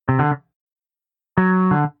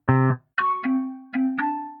Hi,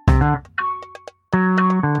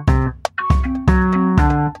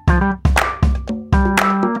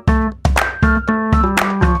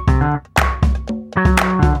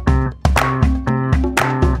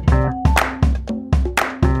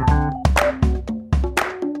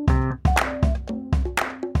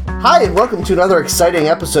 and welcome to another exciting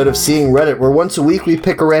episode of Seeing Reddit, where once a week we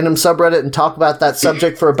pick a random subreddit and talk about that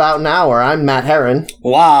subject for about an hour. I'm Matt Herron.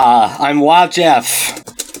 Wah, I'm Wah Jeff.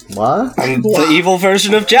 What? I'm the evil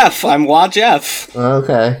version of Jeff. I'm Wah Jeff.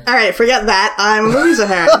 Okay. Alright, forget that. I'm Louisa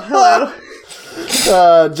Herron. Hello.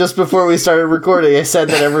 Just before we started recording, I said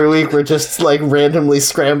that every week we're just, randomly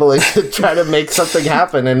scrambling to try to make something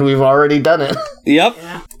happen, and we've already done it. Yep.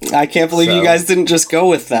 Yeah. I can't believe you guys didn't just go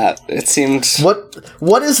with that. It seemed...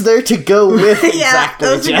 What is there to go with exactly,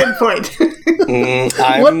 that was a good point.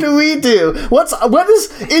 What do we do? What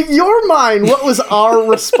is, in your mind, what was our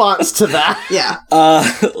response to that? Yeah.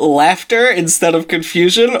 Laughter instead of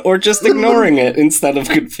confusion, or just ignoring it instead of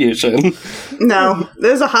confusion? No,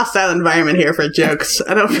 there's a hostile environment here for jokes.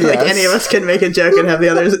 I don't feel like any of us can make a joke and have the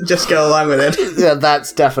others just go along with it. Yeah,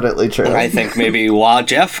 that's definitely true. I think maybe Wah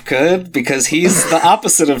Jeff could, because he's the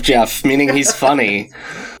opposite of Jeff, meaning he's funny.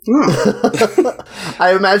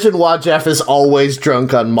 I imagine Wah Jeff is always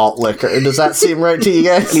drunk on malt liquor. Does that seem right to you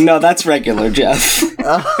guys? No, that's regular Jeff.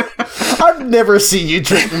 I've never seen you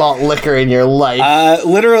drink malt liquor in your life.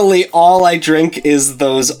 Literally all I drink is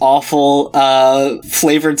those awful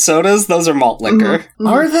flavored sodas. Those are malt liquor. Mm-hmm.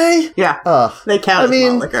 Are they? Yeah. They count as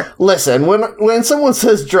malt liquor. Listen, when someone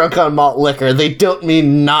says drunk on malt liquor, they don't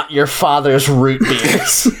mean not your father's root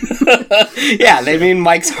beers. Yeah, they mean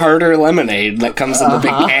Mike's Harder lemonade that comes in the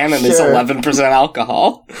big can and is 11%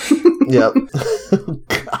 alcohol. Yep.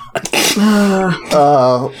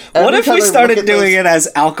 What if we started doing it as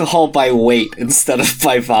alcohol by weight instead of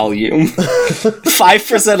by volume?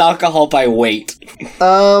 5% alcohol by weight.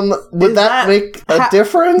 Would that make a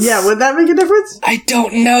difference? Yeah, would that make a difference? I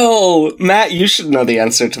don't know. Matt, you should know the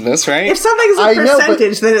answer to this, right? If something's a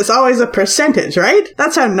percentage, then it's always a percentage, right?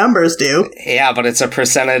 That's how numbers do. Yeah, but it's a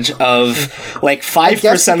percentage of,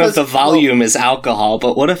 5% of the volume is alcohol,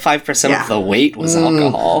 but what if 5% of the weight was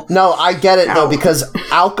alcohol? No, I get it, though, because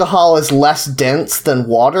alcohol is less dense than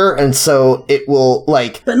water, and so it will,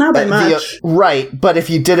 But not by much. Right, but if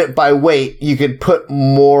you did it by weight, you could put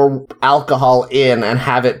more alcohol in and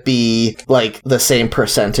have it be, the same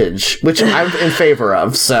percentage, which I'm in favor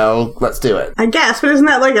of, so let's do it. I guess, but isn't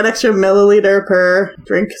that an extra milliliter per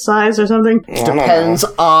drink size or something? Depends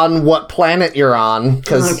on what planet you're on,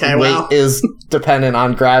 because weight is dependent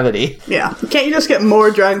on gravity. Yeah. Can't you just get more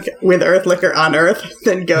drunk with Earth liquor on Earth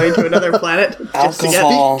than going to another planet just to get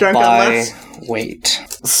drunk on less? Weight.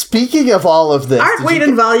 Speaking of all of this... Aren't weight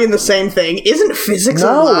and volume the same thing? Isn't physics a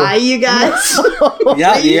lie, you guys?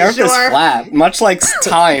 Yeah, the Earth is flat. Much like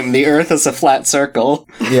time, the Earth is a flat circle.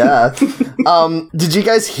 Yeah. Did you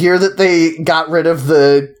guys hear that they got rid of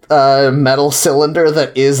the metal cylinder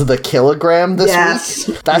that is the kilogram this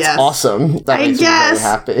week? That's awesome. That makes me very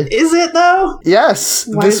happy. Is it, though? Yes.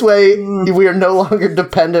 This way, we are no longer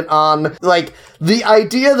dependent on, the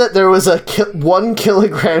idea that there was a 1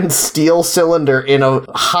 kilogram steel cylinder in a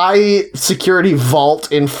high security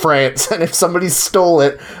vault in France, and if somebody stole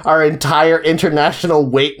it, our entire international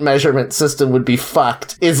weight measurement system would be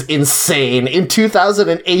fucked, is insane. In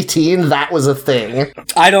 2018, that was a thing.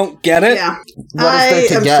 I don't get it. Yeah. What is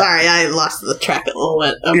there to get? Sorry, I lost the track a little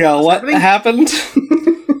bit. What happened?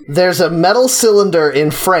 There's a metal cylinder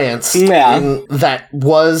in France that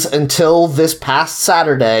was, until this past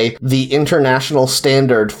Saturday, the international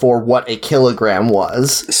standard for what a kilogram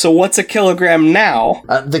was. So what's a kilogram now?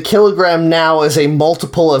 The kilogram now is a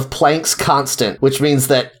multiple of Planck's constant, which means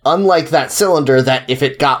that, unlike that cylinder, that if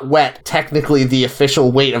it got wet, technically the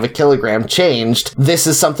official weight of a kilogram changed, this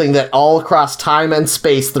is something that all across time and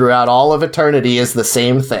space throughout all of eternity is the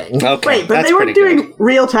same thing. Okay, wait, but they weren't doing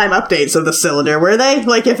real-time updates of the cylinder, were they?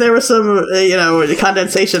 If there was some,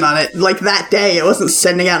 condensation on it, that day, it wasn't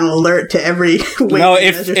sending out an alert to every weight. No,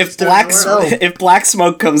 if black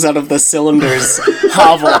smoke comes out of the cylinder's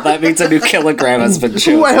hovel, that means a new kilogram has been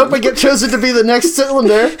chosen. Ooh, I hope I get chosen to be the next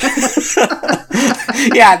cylinder.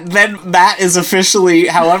 Yeah, then Matt is officially,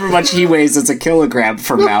 however much he weighs, it's a kilogram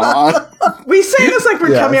from now on. We say this like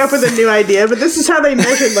we're coming up with a new idea, but this is how they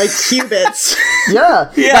measured, cubits.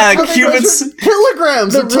 Yeah. Yeah, cubits.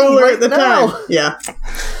 Kilograms. The ruler at the time. Yeah.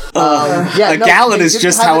 A gallon is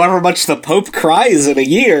just however much the Pope cries in a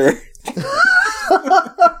year.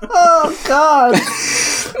 Oh, God.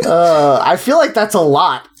 I feel like that's a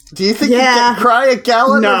lot. Do you think you can cry a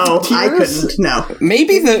gallon of tears? No, I couldn't. No.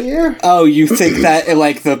 Maybe you think that,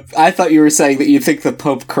 I thought you were saying that you think the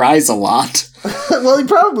Pope cries a lot. Well, he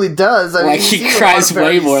probably does. I mean, he cries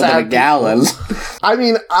way more than a gallon. I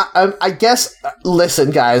mean, I guess,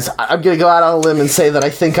 listen, guys, I'm going to go out on a limb and say that I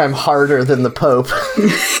think I'm harder than the Pope.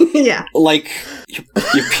 Yeah. Like,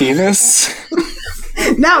 your penis?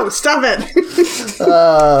 No, stop it.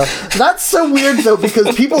 That's so weird, though,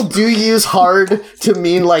 because people do use hard to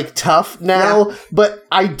mean, tough now, but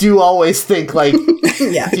I do always think, do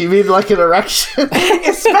you mean, an erection?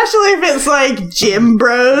 Especially if it's, gym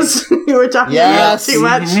bros who are talking about too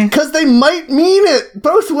much. Because they might mean it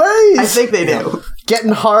both ways. I think they do.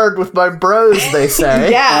 Getting hard with my bros, they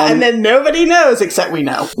say. Yeah, and then nobody knows except we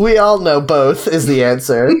know. We all know both is the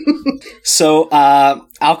answer. So,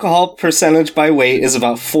 alcohol percentage by weight is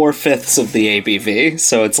about 4/5 of the ABV,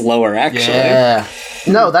 so it's lower actually. Yeah.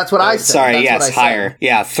 No, that's what I said. Sorry, yes, higher.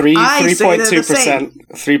 Yeah, 3.2%.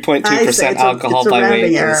 3.2% alcohol by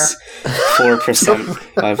weight is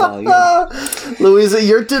 4% by volume. Louisa,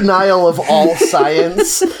 your denial of all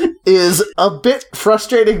science is a bit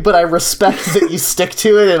frustrating, but I respect that you stick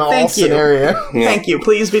to it in all scenarios. Yeah. Thank you.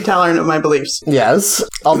 Please be tolerant of my beliefs. Yes.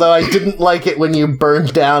 Although I didn't like it when you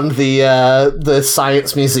burned down the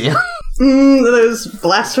science museum. Those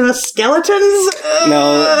blasphemous skeletons?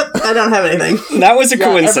 No. I don't have anything. That was a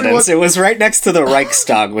coincidence. It was right next to the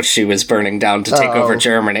Reichstag, which she was burning down to take over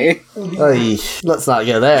Germany. Let's not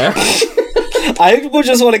go there. I would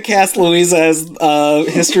just want to cast Louisa as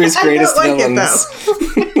history's greatest villains.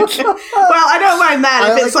 Well, I don't mind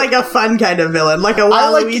that if it's a fun kind of villain, like a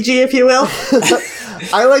Waluigi, if you will.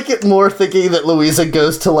 I like it more thinking that Louisa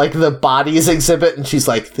goes to the bodies exhibit and she's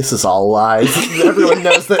like, this is all lies. Everyone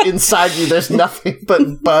knows that inside you there's nothing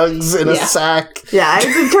but bugs in a sack. Yeah, I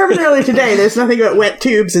determined earlier today there's nothing but wet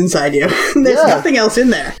tubes inside you. There's nothing else in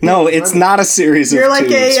there. No, it's not a series of tubes.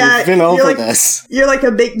 We've been over this. You're like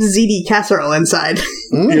a baked ziti casserole inside.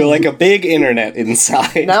 You're like a big internet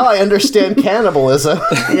inside. Now I understand cannibalism.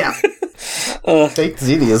 Yeah. Baked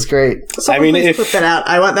ziti is great. Someone please put that out.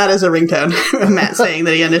 I want that as a ringtone. Matt saying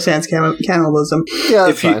that he understands cannibalism. Yeah,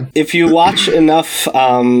 that's fine. If you watch enough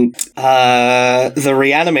The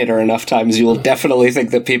Reanimator enough times, you will definitely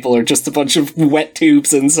think that people are just a bunch of wet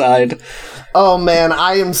tubes inside. Oh man,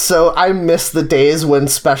 I miss the days when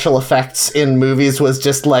special effects in movies was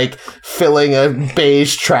just filling a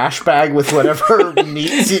beige trash bag with whatever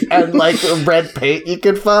meats and red paint you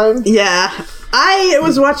could find. Yeah. I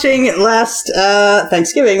was watching last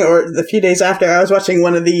Thanksgiving, or the few days after, I was watching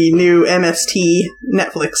one of the new MST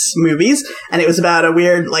Netflix movies, and it was about a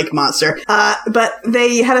weird, monster. But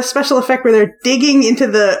they had a special effect where they're digging into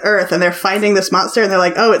the earth, and they're finding this monster, and they're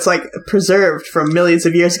like, oh, it's, preserved from millions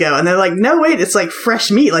of years ago. And they're like, no, wait, it's, fresh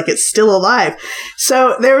meat, it's still alive.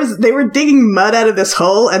 So they were digging mud out of this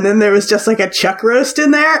hole, and then there was just, a chuck roast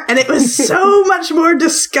in there, and it was so much more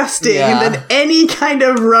disgusting than any kind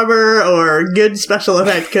of rubber or good special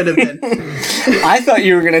effect could have been. I thought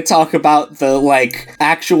you were going to talk about the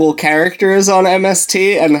actual characters on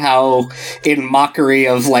MST and how in mockery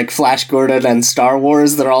of Flash Gordon and Star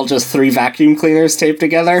Wars they're all just 3 vacuum cleaners taped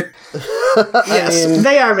together. Yes,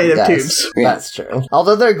 they are made of tubes. That's true.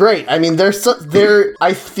 Although they're great. I mean, they're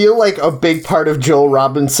I feel like a big part of Joel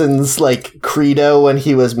Robinson's credo when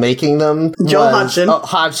he was making them. Joel Hodgson.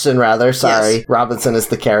 Hodgson rather, sorry. Yes. Robinson is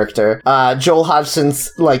the character. Joel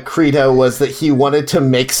Hodgson's credo was that he wanted to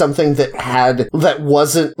make something that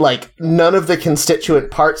wasn't none of the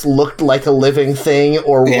constituent parts looked like a living thing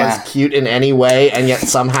or was cute in any way, and yet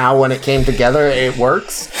somehow when it came together it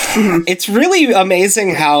works. It's really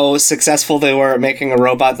amazing how successful they were at making a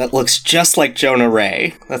robot that looks just like Jonah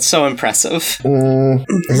Ray. That's so impressive.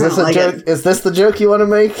 Is this a joke? Is this the joke you want to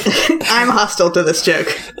make? I'm hostile to this joke.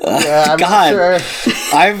 I'm not sure.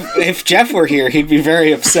 If Jeff were here, he'd be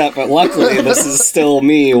very upset, but luckily this is still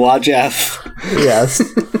me, Jeff. Yes.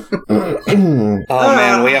 Oh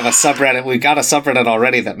man, we have a subreddit. We got a subreddit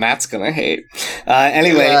already that Matt's gonna hate.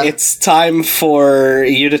 Anyway, it's time for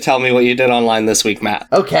you to tell me what you did online this week, Matt.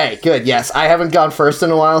 Okay, good. Yes, I haven't gone first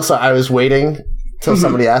in a while, so I was waiting till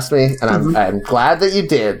somebody asked me, and I'm glad that you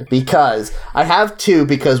did, because I have 2,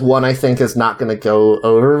 because one I think is not going to go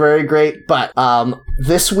over very great, but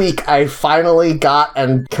this week I finally got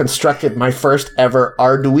and constructed my first ever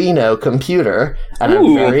Arduino computer, and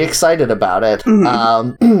I'm very excited about it.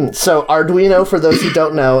 So Arduino, for those who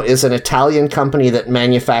don't know, is an Italian company that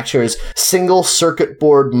manufactures single circuit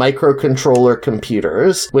board microcontroller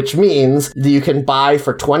computers, which means that you can buy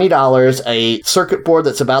for $20 a circuit board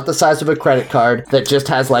that's about the size of a credit card that just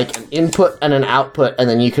has like an input and an output, and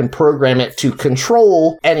then you can program it to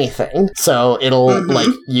control anything. So it'll like,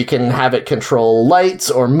 you can have it control lights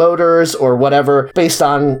or motors or whatever based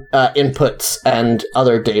on inputs and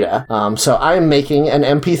other data. So I'm making an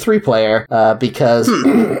MP3 player because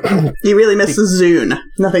you really miss the Zune.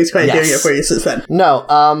 Nothing's quite doing it for you since then.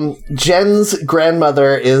 No, Jen's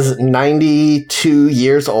grandmother is 92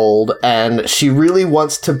 years old, and she really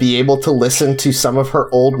wants to be able to listen to some of her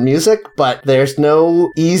old music, but there's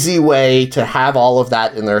no easy way to have all of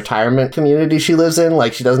that in the retirement community she lives in.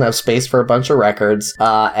 Like, she doesn't have space for a bunch of records,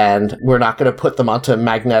 and we're not going to put them onto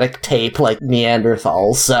magnetic tape like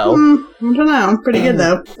Neanderthals, so... I don't know. Pretty good,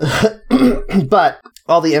 though. But...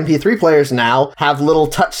 all the MP3 players now have little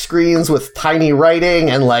touch screens with tiny writing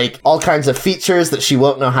and like all kinds of features that she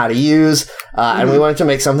won't know how to use. And we wanted to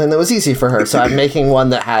make something that was easy for her. So I'm making one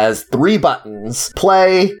that has 3 buttons: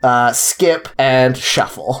 play, skip, and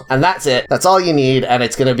shuffle. And that's it. That's all you need. And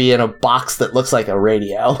it's going to be in a box that looks like a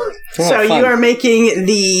radio. So you are making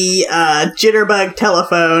the jitterbug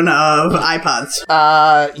telephone of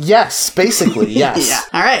iPods. Yes, basically, yes.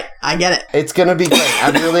 Yeah. All right. I get it. It's going to be great.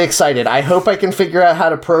 I'm really excited. I hope I can figure out how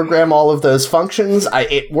to program all of those functions.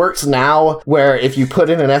 It works now where if you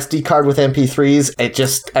put in an SD card with MP3s,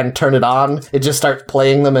 and turn it on, it just starts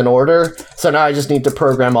playing them in order. So now I just need to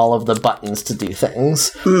program all of the buttons to do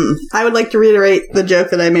things. I would like to reiterate the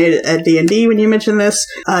joke that I made at D&D when you mentioned this.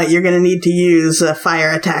 You're going to need to use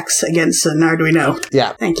fire attacks against an Arduino.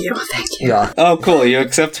 Yeah. Thank you. Yeah. Oh, cool. You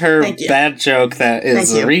accept her bad joke that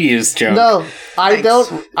is a reused joke. No, I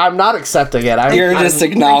don't. I'm not accepting it. You're just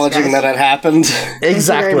acknowledging that it happened.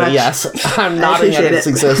 Exactly, yes. I'm nodding at its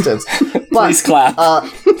existence. But, please clap.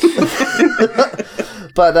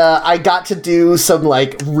 But I got to do some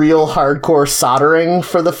like real hardcore soldering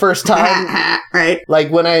for the first time. Right.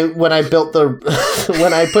 Like when I built the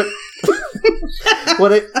when I put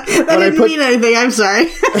that didn't mean anything, I'm sorry.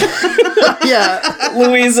 Yeah.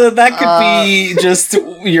 Louisa, that could be just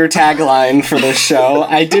your tagline for this show.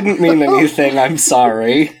 I didn't mean anything, I'm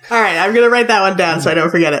sorry. Alright, I'm gonna write that one down so I don't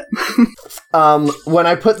forget it. When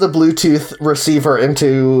I put the Bluetooth receiver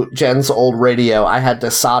into Jen's old radio, I had to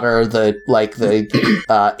solder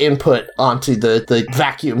the input onto the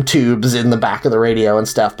vacuum tubes in the back of the radio and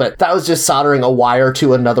stuff. But that was just soldering a wire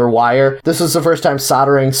to another wire. This was the first time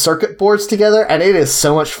soldering circuit boards together, and it is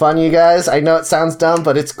so much fun, you guys. I know it sounds dumb,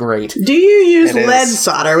 but it's great. Do you use lead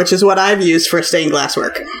solder, which is what I've used for stained glass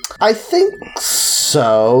work? I think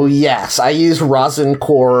so, yes. I use rosin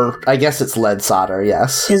core. I guess it's lead solder,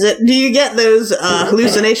 yes. Is it? Do you get those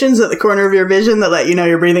hallucinations at the corner of your vision that let you know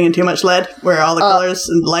you're breathing in too much lead, where all the colors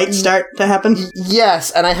and lights start to happen?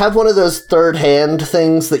 Yes, and I have one of those third hand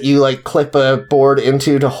things that you like clip a board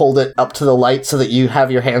into to hold it up to the light so that you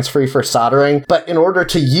have your hands free for soldering. But in order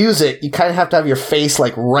to use it, you kind of have to have your face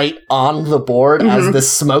like right on the board as the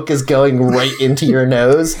smoke is going right into your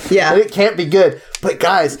nose. Yeah. And it can't be good. But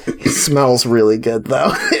guys, it smells really good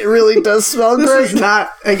though. It really does smell great. This is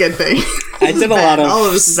not a good thing. I did a lot of all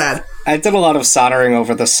of this is bad. I did a lot of soldering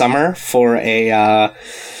over the summer for a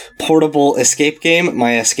portable escape game,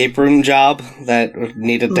 my escape room job that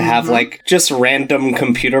needed to have like just random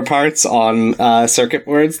computer parts on circuit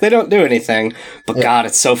boards. They don't do anything, but God,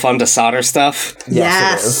 it's so fun to solder stuff.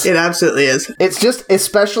 Yes, it absolutely is. It's just,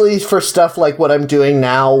 especially for stuff like what I'm doing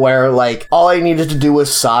now, where like all I needed to do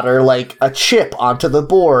was solder like a chip onto the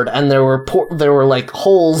board, and there were like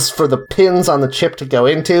holes for the pins on the chip to go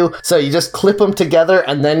into. So you just clip them together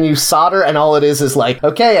and then you solder, and all it is like,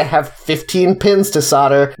 okay, I have 15 pins to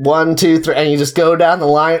solder. 1, 2, 3, and you just go down the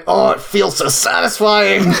line. Oh, it feels so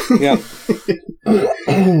satisfying. Yep.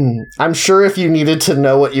 I'm sure if you needed to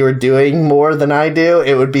know what you were doing more than I do,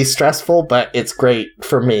 it would be stressful, but it's great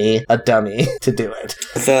for me, a dummy, to do it.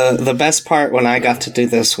 The best part when I got to do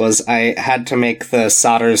this was I had to make the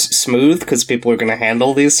solders smooth because people were going to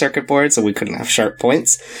handle these circuit boards and we couldn't have sharp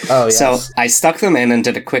points. Oh, yes. So I stuck them in and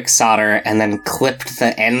did a quick solder and then clipped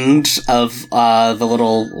the end of the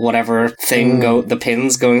little whatever thing, the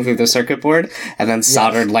pins going through the circuit board, and then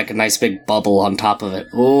soldered like a nice big bubble on top of it.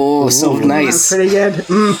 Oh, so nice. Pretty good.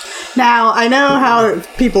 Now, I know how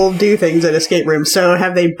people do things at escape rooms, so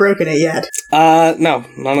have they broken it yet? No,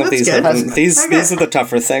 none of That's these good. have been. These Okay. are the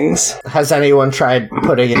tougher things. Has anyone tried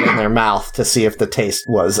putting it in their mouth to see if the taste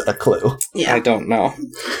was a clue? Yeah. I don't know.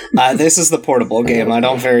 This is the portable game. I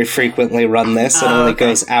don't very frequently run this. It only okay.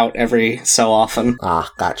 goes out every so often.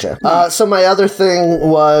 Ah, gotcha. So my other thing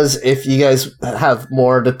was, if you guys have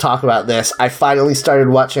more to talk about this, I finally started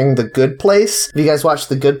watching The Good Place. Have you guys watched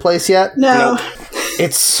The Good Place yet? No. Nope.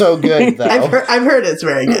 It's so good, though. I've heard it's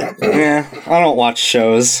very good. Yeah, I don't watch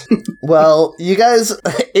shows. Well, you guys,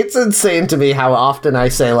 it's insane to me how often I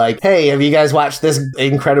say, like, hey, have you guys watched this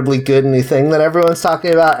incredibly good new thing that everyone's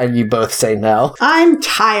talking about? And you both say no. I'm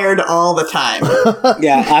tired all the time.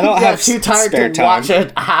 Yeah, I don't Yeah, have too tired spare to time. watch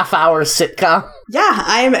a half-hour sitcom. Yeah,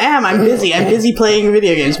 I am. I'm busy. I'm busy playing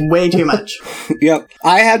video games way too much. Yep.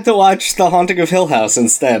 I had to watch The Haunting of Hill House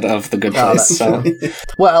instead of The Good Place. So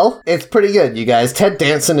Well, it's pretty good, you guys. Ted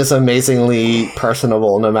Danson is amazingly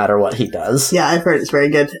personable no matter what he does. Yeah, I've heard it's very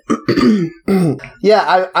good.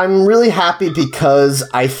 Yeah, I'm really happy because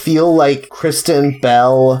I feel like Kristen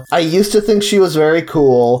Bell, I used to think she was very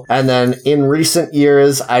cool, and then in recent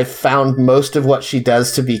years, I've found most of what she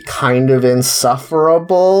does to be kind of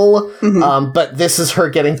insufferable. But this is her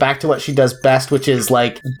getting back to what she does best, which is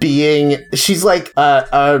like she's like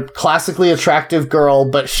a classically attractive girl,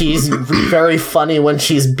 but she's very funny when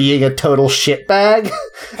she's being a total shitbag,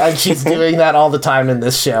 and she's doing that all the time in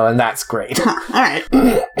this show, and that's great. All right.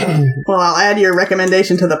 Well, I'll add your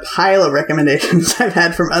recommendation to the pile of recommendations I've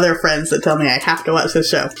had from other friends that tell me I have to watch this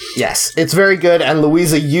show. Yes, it's very good, and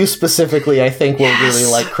Louisa, you specifically, I think, will Yes.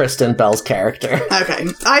 really like Kristen Bell's character. Okay.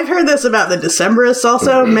 I've heard this about the Decemberists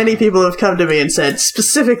also. Many people have come to me and said,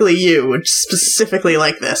 specifically you, would specifically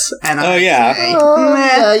like this. And Oh, yeah.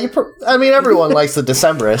 I mean, everyone likes the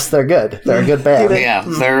Decemberists. They're good. They're a good band. yeah,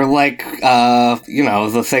 they're like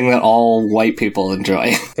the thing that all white people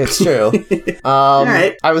enjoy. It's true.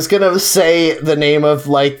 right. I was gonna say the name of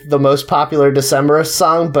like the most popular Decemberist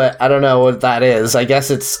song, but I don't know what that is. I guess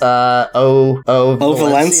it's Oh,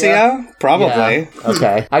 Valencia? Probably. Yeah.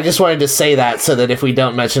 Okay. I just wanted to say that so that if we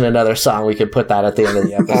don't mention another song, we could put that at the end of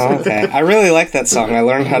the episode. Oh, okay. I really like that song. I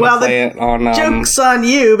learned how Well, to play it on. Joke's on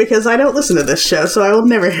you, because I don't listen to this show, so I will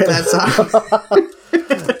never hear that song.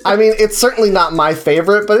 I mean, it's certainly not my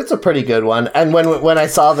favorite, but it's a pretty good one. And when I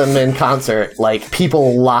saw them in concert, like,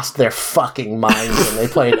 people lost their fucking minds when they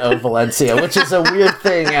played O Valencia, which is a weird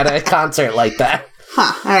thing at a concert like that.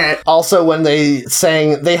 Huh, alright. Also, when they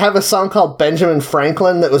have a song called Benjamin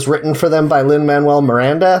Franklin that was written for them by Lin-Manuel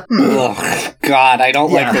Miranda. Ugh, God, I don't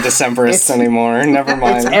like the Decemberists anymore. Never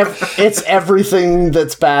mind. It's everything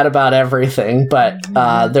that's bad about everything, but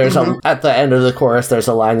there's at the end of the chorus, there's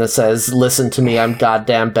a line that says, "Listen to me, I'm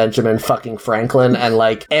goddamn Benjamin fucking Franklin," and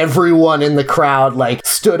like everyone in the crowd like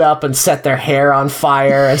stood up and set their hair on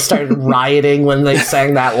fire and started rioting when they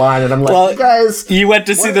sang that line, and I'm like, Well, you guys, You went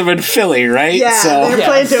to see them in Philly, right? Yeah, So they're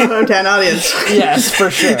playing to a hometown audience. yes,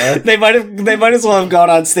 for sure. they might as well have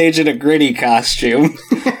gone on stage in a gritty costume.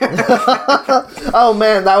 Oh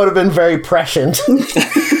man, that would have been very prescient.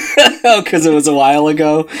 Oh, because it was a while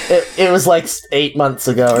ago. It was like 8 months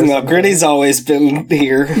ago. Or No, something. Gritty's always been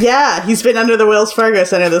here. Yeah, he's been under the Wells Fargo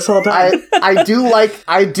Center this whole time. I do like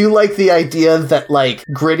the idea that like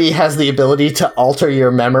Gritty has the ability to alter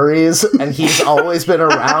your memories, and he's always been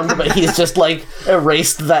around, but he's just like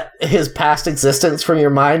erased his past existence from your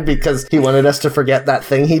mind because he wanted us to forget that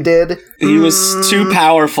thing he did. He was too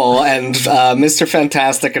powerful, and Mr.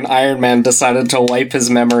 Fantastic and Iron Man decided to wipe his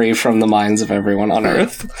memory from the minds of everyone on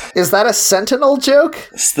Earth. Is that a Sentinel joke?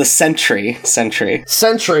 It's the Sentry.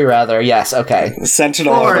 Sentry, rather. Yes. Okay.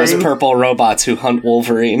 Sentinel are those Boring. purple robots who hunt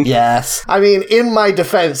Wolverine. Yes. I mean, in my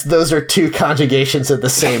defense, those are two conjugations of the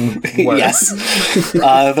same word. Yes.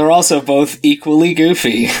 They're also both equally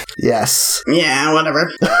goofy. Yes. Yeah,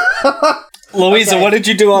 whatever. Louisa, Okay. what did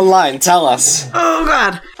you do online? Tell us. Oh,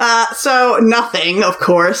 God. So nothing, of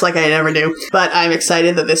course, like I never do. But I'm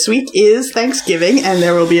excited that this week is Thanksgiving, and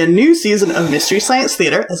there will be a new season of Mystery Science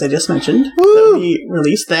Theater, as I just mentioned. That will be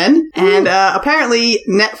released then. And apparently,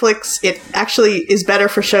 Netflix, it actually is better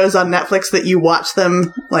for shows on Netflix that you watch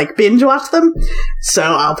them, like binge watch them. So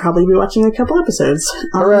I'll probably be watching a couple episodes.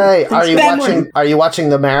 on Hooray! Are you Thanksgiving watching? morning. Are you watching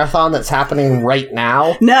the marathon that's happening right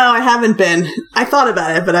now? No, I haven't been. I thought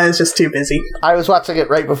about it, but I was just too busy. I was watching it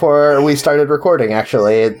right before we started recording,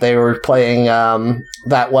 actually. They were playing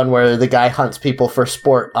that one where the guy hunts people for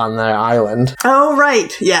sport on their island. Oh,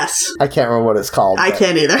 right. Yes. I can't remember what it's called. I but-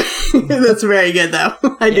 can't either. That's very good, though.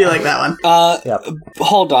 I do like that one. Yep.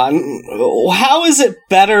 Hold on. How is it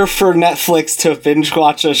better for Netflix to binge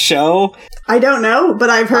watch a show I don't know, but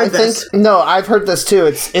I've heard this. I've heard this too.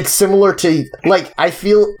 It's similar to, like, I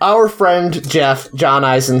feel our friend Jeff, John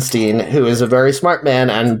Eisenstein, who is a very smart man,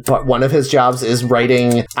 and one of his jobs is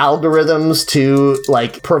writing algorithms to,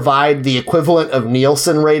 like, provide the equivalent of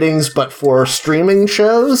Nielsen ratings, but for streaming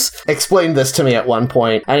shows, explained this to me at one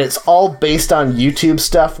point, and it's all based on YouTube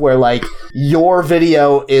stuff where, like, your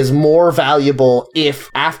video is more valuable if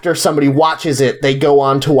after somebody watches it, they go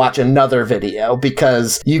on to watch another video,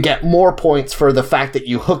 because you get more points for the fact that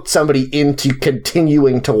you hooked somebody into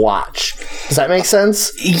continuing to watch. Does that make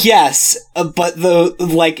sense? Yes, but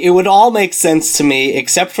it would all make sense to me,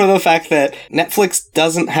 except for the fact that Netflix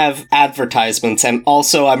doesn't have advertisements, and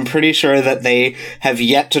also I'm pretty sure that they have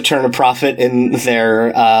yet to turn a profit in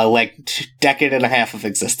their, decade and a half of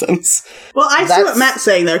existence. Well, I see what Matt's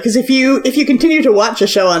saying there, because if you continue to watch a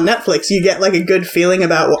show on Netflix, you get, like, a good feeling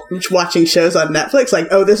about watching shows on Netflix, like,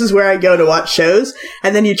 oh, this is where I go to watch shows,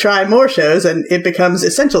 and then you try more shows, and it becomes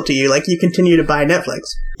essential to you, like, you continue to buy Netflix.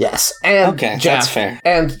 Yes, and okay, Jeff, that's fair.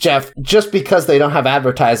 And Jeff, just because they don't have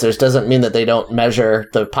advertisers doesn't mean that they don't measure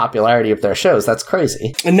the popularity of their shows. That's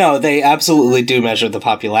crazy. No, they absolutely do measure the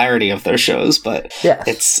popularity of their shows, but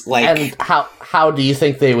it's like... And how do you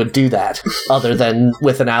think they would do that, other than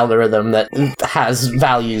with an algorithm that has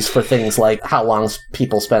values for things like how long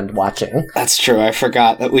people spend watching? That's true. I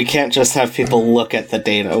forgot that we can't just have people look at the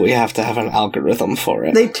data. We have to have an algorithm for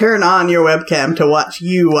it. They turn on your webcam to watch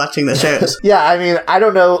you watching the shows. Yeah, I mean, I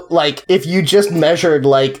don't know, like, if you just measured,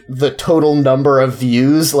 like, the total number of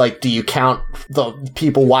views, like, do you count the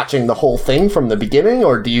people watching the whole thing from the beginning,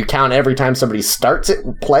 or do you count every time somebody starts it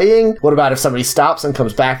playing? What about if somebody stops and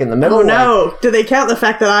comes back in the middle? Oh, no. Do they count the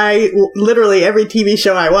fact that I, literally, every TV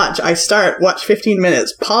show I watch, I watch 15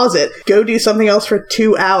 minutes, pause it, go do something else for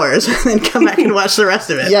 2 hours, and then come back and watch the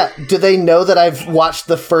rest of it? Yeah, do they know that I've watched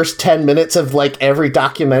the first 10 minutes of, like, every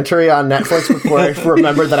documentary on Netflix before I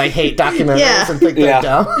remember that I hate documentaries and think they're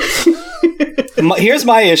dumb? Here's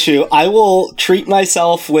my issue. I will treat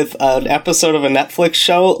myself with an episode of a Netflix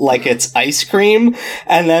show like it's ice cream,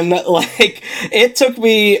 and then, like, it took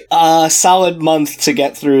me a solid month to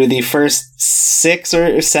get through the first 6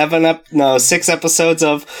 episodes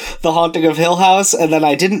of The Haunting of Hill House, and then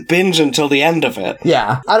I didn't binge until the end of it.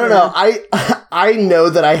 Yeah, I don't know. I know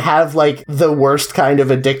that I have, like, the worst kind of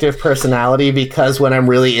addictive personality, because when I'm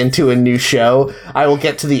really into a new show, I will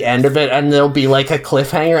get to the end of it and there'll be, like, a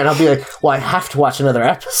cliffhanger, and I'll be like, well, I have to watch another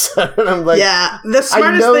episode. And I'm like, yeah, the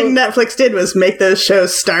smartest thing Netflix did was make those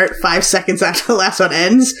shows start 5 seconds after the last one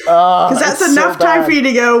ends. Because that's enough time for you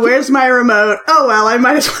to go, where's my remote? Oh, well, I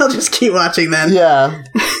might as well just keep watching then. Yeah.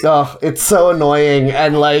 Oh, it's so annoying.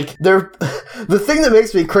 And, like, the thing that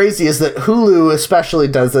makes me crazy is that Hulu especially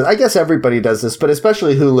does this. I guess everybody does this, but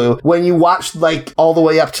especially Hulu. When you watch, like, all the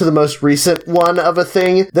way up to the most recent one of a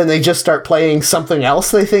thing, then they just start playing something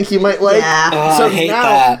else they think you might like. Yeah. So I hate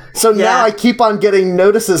that. So now I keep on getting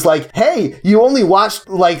notices like, hey, you only watched,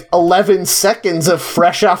 like, 11 seconds of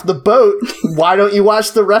Fresh Off the Boat. Why don't you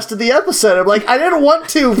watch the rest of the episode? I'm like, I didn't want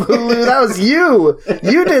to, Hulu. That was you.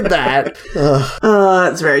 You did that.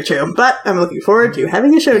 That's very true. But I'm looking forward to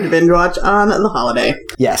having a show to binge watch on the holiday.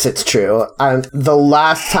 Yes, it's true. The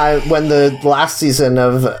last time, when the last season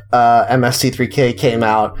of MST3K came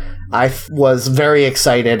out, I was very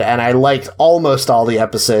excited, and I liked almost all the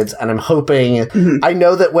episodes, and I'm hoping... I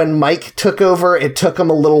know that when Mike took over, it took him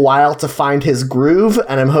a little while to find his groove,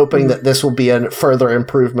 and I'm hoping that this will be a further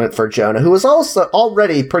improvement for Jonah, who was also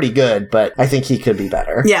already pretty good, but I think he could be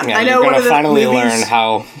better. Yeah, I know. You're gonna finally learn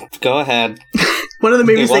how... Go ahead. One of the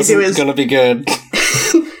movies they do is... gonna be good.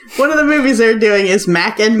 One of the movies they're doing is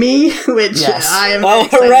Mac and Me, which I am very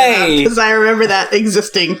excited about, because I remember that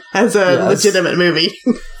existing as a legitimate movie.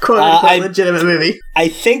 Quote-unquote legitimate movie. I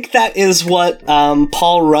think that is what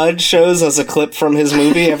Paul Rudd shows as a clip from his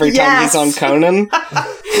movie every time he's on Conan.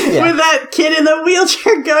 With that kid in the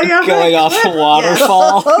wheelchair going off a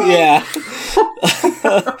waterfall. Yeah.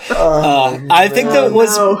 I think that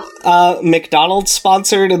was McDonald's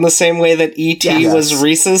sponsored in the same way that E.T. was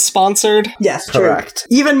Reese's sponsored. Yes, true. Correct.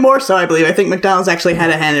 Even more so, I believe. I think McDonald's actually had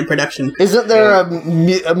a hand in production. Isn't there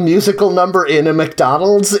a musical number in a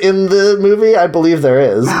McDonald's in the movie? I believe there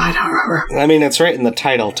is. I don't remember. I mean, it's right in the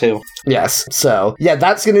title, too. Yes. So, yeah,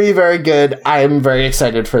 that's going to be very good. I'm very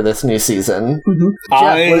excited for this new season. Jeff,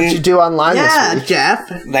 what did you do online this week? Jeff.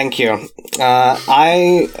 Thank you.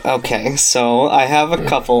 Okay, so So I have a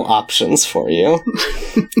couple options for you.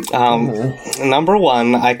 Number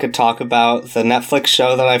one, I could talk about the Netflix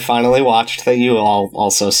show that I finally watched that you all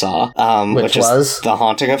also saw, which was is The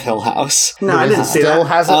Haunting of Hill House. No, I didn't see Still that.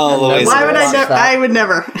 hasn't. Oh, Louise, Why would I watched never? that. I would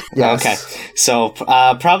never. Yes. Okay, so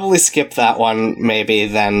probably skip that one, maybe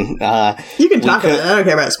then. You can talk about it. I don't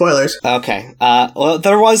care about spoilers. Okay. Well,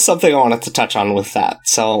 there was something I wanted to touch on with that.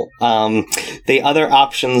 So, the other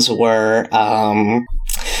options were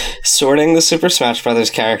sorting the Super Smash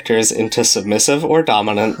Brothers characters into submissive or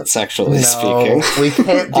dominant, sexually speaking. We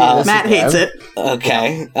can't do this. Matt again. hates it.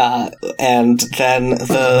 Okay. And then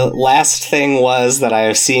the last thing was that I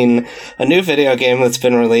have seen a new video game that's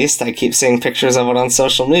been released. I keep seeing pictures of it on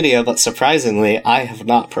social media, but surprisingly, I have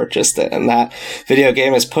not purchased it. And that video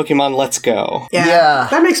game is Pokemon Let's Go. Yeah.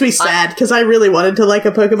 That makes me sad because I really wanted to like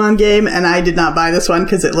a Pokemon game and I did not buy this one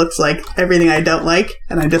because it looks like everything I don't like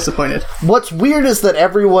and I'm disappointed. What's weird is that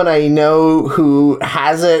everyone I know who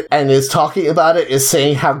has it and is talking about it is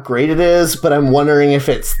saying how great it is, but I'm wondering if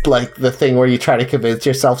it's like the thing where you try to convince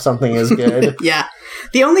yourself something is good. Yeah.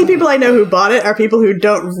 The only people I know who bought it are people who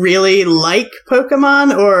don't really like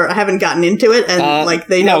Pokemon or haven't gotten into it and like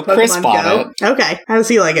they know Pokemon Chris bought Go. it. Okay. How does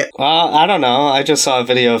he like it? Well, I don't know. I just saw a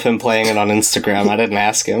video of him playing it on Instagram. I didn't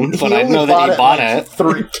ask him, but He I only know that he bought it.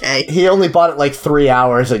 Okay. He only bought it like 3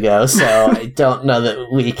 hours ago, so I don't know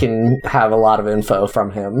that we can have a lot of info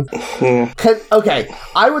from him. Okay,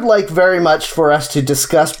 I would like very much for us to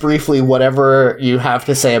discuss briefly whatever you have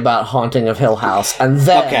to say about Haunting of Hill House, and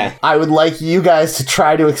then I would like you guys to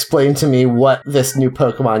try to explain to me what this new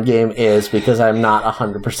Pokemon game is, because I'm not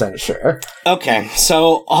 100% sure. Okay,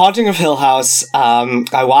 so Haunting of Hill House,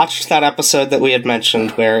 I watched that episode that we had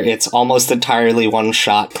mentioned where it's almost entirely one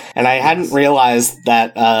shot, and I hadn't realized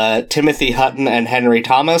that Timothy Hutton and Henry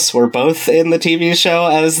Thomas were both in the TV show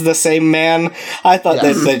as the same man. I thought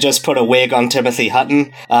that they just put a wig on Timothy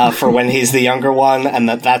Hutton for when he's the younger one, and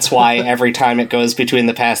that's why every time it goes between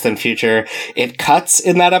the past and future, it cuts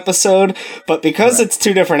in that episode, but because it's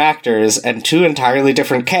two different actors and two entirely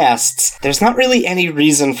different casts, there's not really any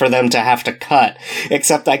reason for them to have to cut,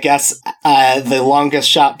 except I guess the longest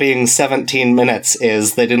shot being 17 minutes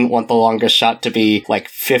is they didn't want the longest shot to be like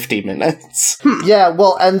 50 minutes. Yeah,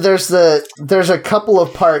 well, and there's a couple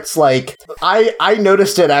of parts, like, I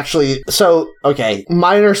noticed it actually. So, okay,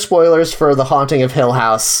 minor spoilers for The Haunting of Hill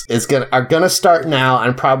House are gonna start now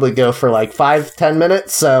and probably go for like 5-10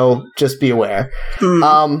 minutes, so just be aware.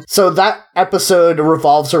 So that episode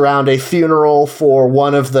revolves around a funeral for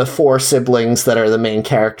one of the 4 siblings that are the main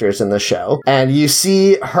characters in the show. And you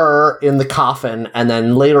see her in the coffin, and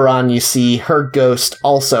then later on you see her ghost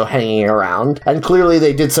also hanging around. And clearly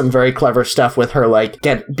they did some very clever stuff with her, like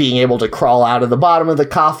being able to crawl out of the bottom of the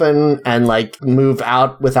coffin and like move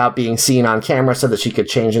out without being seen on camera so that she could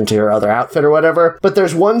change into her other outfit or whatever. But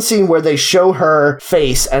there's one scene where they show her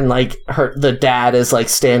face and like the dad is like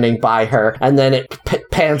standing by her, and then it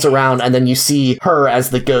pans around and then you see her as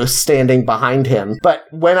the ghost standing behind him. But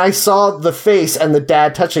when I saw the face and the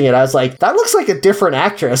dad touching it, I was like, that looks like a different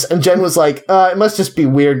actress. And Jen was like, it must just be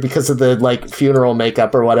weird because of the like funeral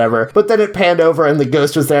makeup or whatever. But then it panned over and the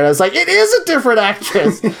ghost was there, and I was like, it is a different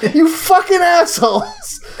actress. You fucking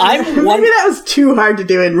assholes. Maybe that was too hard to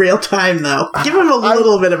do in real time, though. Give him a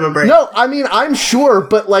little bit of a break. No, I mean, I'm sure,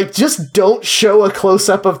 but like, just don't show a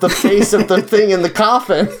close-up of the face of the thing in the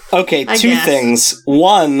coffin. Okay, I two guess. things.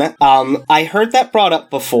 One, I heard that brought up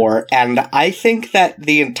before, and I think that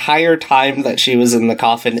the entire time that she was in the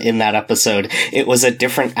coffin in that episode, it was a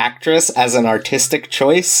different actress as an artistic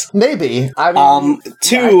choice. Maybe. I mean, I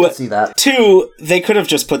can see that. Two, they could have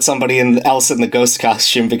just put somebody else in the ghost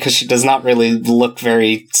costume because she does not really look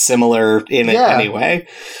very similar in it anyway.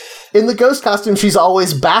 In the ghost costume, she's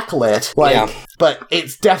always backlit. But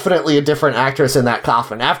it's definitely a different actress in that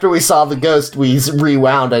coffin. After we saw the ghost, we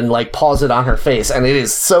rewound and like paused it on her face, and it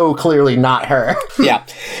is so clearly not her. Yeah.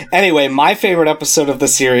 Anyway, my favorite episode of the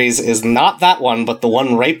series is not that one, but the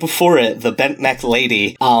one right before it, the Bent Neck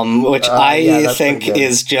Lady, which I think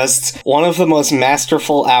is just one of the most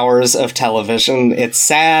masterful hours of television. It's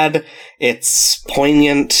sad. It's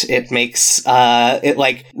poignant. It makes, it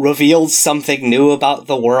like reveals something new about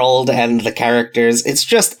the world and the characters. It's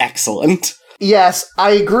just excellent. Yes,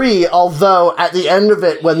 I agree, although at the end of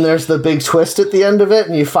it, when there's the big twist at the end of it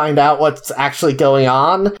and you find out what's actually going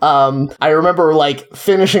on, I remember, like,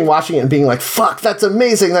 finishing watching it and being like, fuck, that's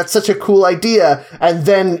amazing, that's such a cool idea, and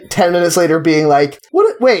then 10 minutes later being like,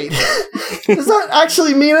 wait, does that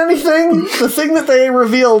actually mean anything? The thing that they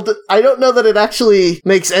revealed, I don't know that it actually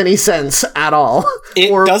makes any sense at all.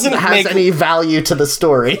 It or doesn't has any value to the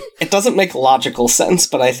story. It doesn't make logical sense,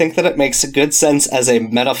 but I think that it makes a good sense as a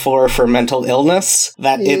metaphor for mental illness,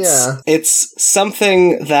 that it's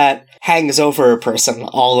something that hangs over a person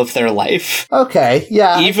all of their life. Okay,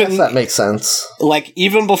 yeah, I guess that makes sense. Like,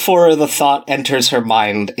 even before the thought enters her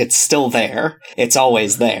mind, it's still there. It's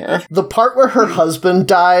always there. The part where her husband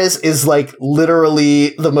dies is, like,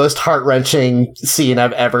 literally the most heart-wrenching scene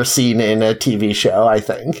I've ever seen in a TV show, I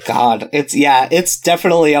think. God, it's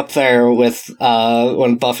definitely up there with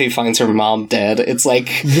when Buffy finds her mom dead. It's,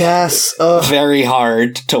 like, yes, very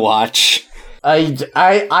hard to watch.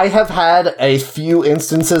 I have had a few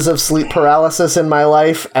instances of sleep paralysis in my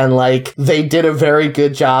life, and, like, they did a very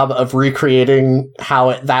good job of recreating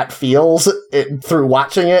how that feels through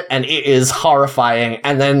watching it, and it is horrifying.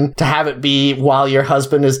 And then to have it be while your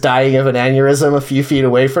husband is dying of an aneurysm a few feet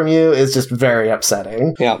away from you is just very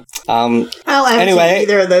upsetting. Yeah. Well, I haven't seen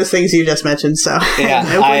either of those things you just mentioned, so yeah,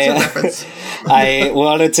 no points of reference. I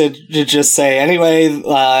wanted to just say, anyway,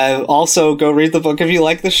 also go read the book if you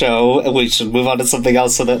like the show. We should move on to something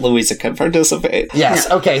else so that Louisa can participate. Yes,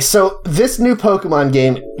 yeah. Okay, so this new Pokemon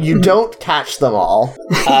game, you don't catch them all.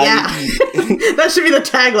 Yeah, that should be the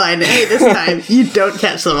tagline. Hey, this time, you don't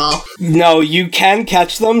catch them all. No, you can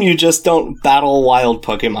catch them, you just don't battle wild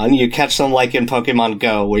Pokemon. You catch them like in Pokemon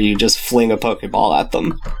Go, where you just fling a Pokeball at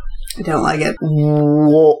them. I don't like it.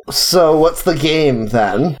 So what's the game,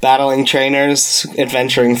 then? Battling trainers,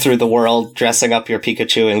 adventuring through the world, dressing up your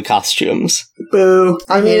Pikachu in costumes. Boo.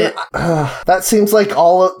 I hate it. That seems like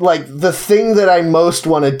the thing that I most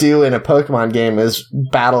want to do in a Pokemon game is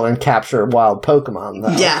battle and capture wild Pokemon,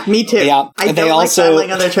 though. Yeah, me too. Yeah, I don't like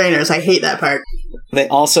battling other trainers. I hate that part. They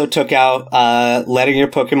also took out letting your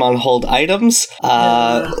Pokemon hold items,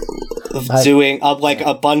 doing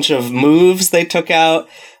a bunch of moves they took out.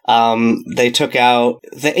 They took out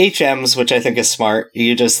the HMs, which I think is smart.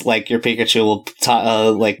 You just, like, your Pikachu will,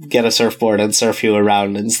 get a surfboard and surf you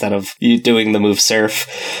around instead of you doing the move surf.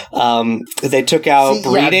 They took out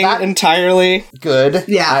breeding entirely. Good.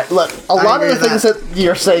 Yeah. Look, a lot of the things that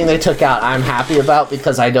you're saying they took out, I'm happy about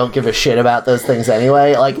because I don't give a shit about those things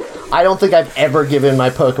anyway. Like, I don't think I've ever given my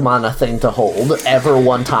Pokemon a thing to hold, ever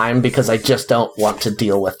one time, because I just don't want to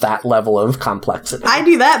deal with that level of complexity. I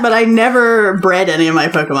do that, but I never bred any of my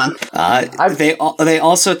Pokemon. They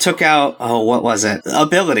also took out, what was it?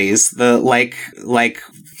 Abilities.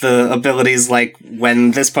 The abilities, like,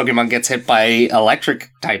 when this Pokemon gets hit by electric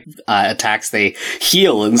type attacks, they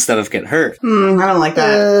heal instead of get hurt. I don't like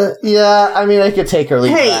that. Yeah, I mean, I could take or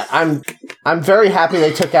leave that. I'm very happy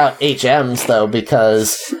they took out HMs, though,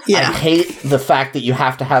 because I hate the fact that you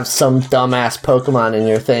have to have some dumbass Pokemon in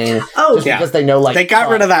your thing. Because they know, like... They got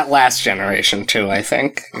rid of that last generation, too, I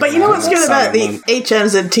think. But you know what's good about the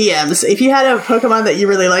HMs and TMs? If you had a Pokemon that you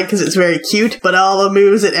really like because it's very cute, but all the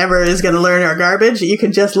moves it ever is going to learn are garbage, you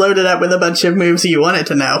can just load it up with a bunch of moves you want it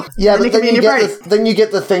to know. Yeah, but then you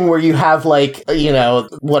get the thing where you have, like,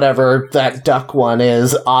 whatever that duck one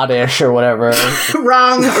is, Oddish or whatever.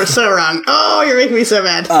 Wrong, or so wrong. Oh, you're making me so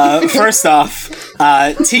mad. First off,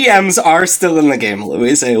 TMs are still in the game,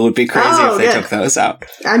 Louise. It would be crazy if they took those out.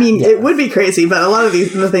 I mean, it would be crazy, but a lot of the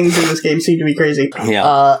things in this game seem to be crazy.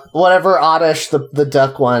 Yeah. Whatever Oddish, the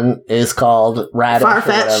duck one, is called, Radish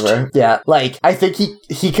or whatever. Yeah, like, I think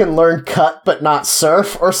he can learn Cut but not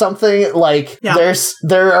Surf or something. Like,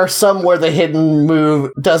 there are some where the hidden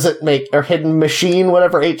move doesn't make, or hidden machine,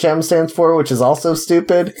 whatever HM stands for, which is also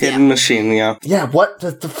stupid. Hidden machine, yeah. Yeah, what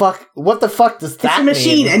the fuck does that mean? It's a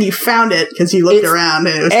machine, and you found it because you looked around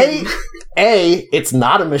and it was... it's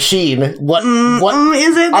not a machine. What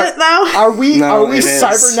isn't it though? Are we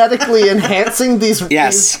cybernetically enhancing these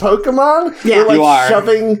Pokemon? Yeah, you are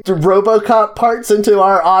shoving RoboCop parts into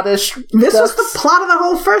our Oddish. This was the plot of the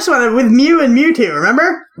whole first one with Mew and Mewtwo.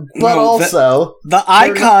 Remember? But also, the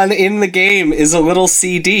icon in the game is a little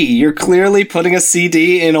CD. You're clearly putting a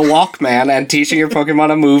CD in a Walkman and teaching your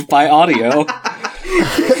Pokemon a move by audio.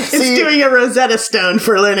 It's doing a Rosetta Stone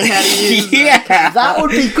for learning how to use That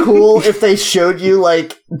would be cool if they showed you,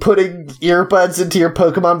 like, putting earbuds into your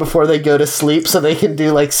Pokemon before they go to sleep so they can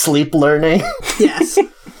do, like, sleep learning. Yes.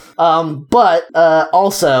 But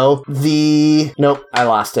also nope, I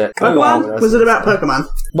lost it. Pokemon? Was it about Pokemon?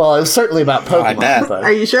 Well, it was certainly about Pokemon. I bet. But,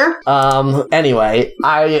 Are you sure? anyway,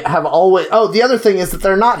 I have always... Oh, the other thing is that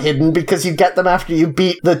they're not hidden because you get them after you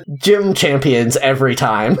beat the gym champions every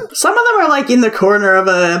time. Some of them are like in the corner of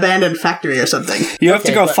an abandoned factory or something. You have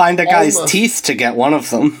to go but find a guy's almost- teeth to get one of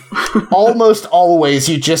them. Almost always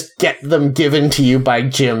you just get them given to you by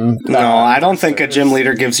gym. No, I don't think a gym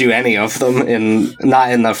leader gives you any of them,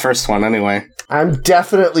 not in the first one anyway. I'm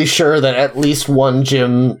definitely sure that at least one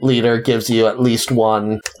gym leader gives you at least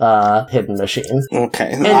one hidden machine.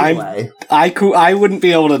 Okay. Anyway. I wouldn't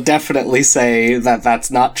be able to definitely say that that's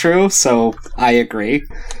not true, so I agree.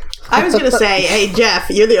 I was going to say, hey, Jeff,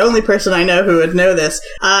 you're the only person I know who would know this.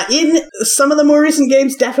 In some of the more recent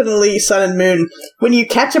games, definitely Sun and Moon, when you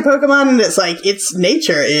catch a Pokemon and it's like, its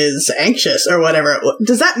nature is anxious or whatever,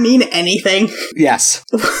 does that mean anything? Yes.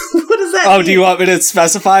 What does that mean? Oh, do you want me to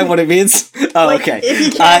specify what it means? Oh, Like, okay. If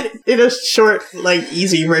you can, in a short,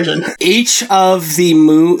 easy version. Each of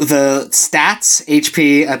the stats,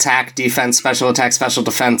 HP, attack, defense, special attack, special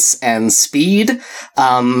defense, and speed,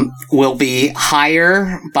 will be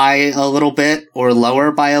higher by a little bit or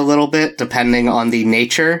lower by a little bit, depending on the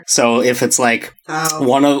nature. So if it's like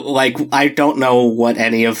one of, I don't know what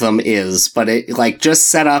any of them is, but it, just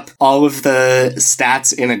set up all of the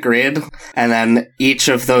stats in a grid, and then each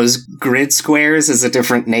of those grid squares is a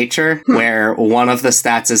different nature, where one of the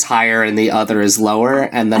stats is higher and the other is lower,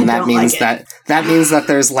 and then that means that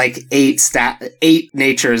there's 8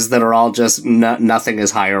 natures that are all just nothing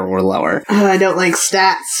is higher or lower. I don't like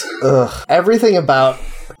stats. Ugh.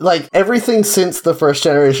 Everything since the first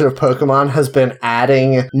generation of Pokemon has been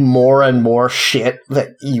adding more and more shit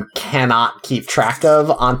that you cannot keep track of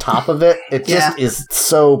on top of it. It just is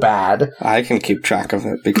so bad. I can keep track of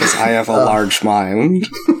it because I have a large mind.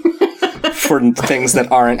 For things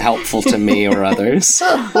that aren't helpful to me or others.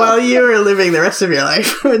 While you were living the rest of your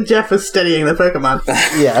life, when Jeff was studying the Pokemon.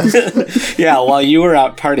 Yes. Yeah, while you were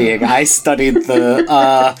out partying, I studied the,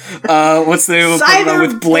 what's the name of Pokemon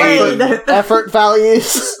with Blade? Effort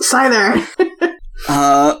values. Scyther.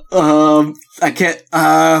 I can't,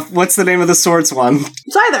 what's the name of the swords one?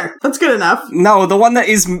 Scyther. That's good enough. No, the one that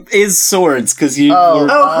is swords, because you were...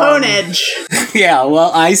 Hone Edge. Yeah,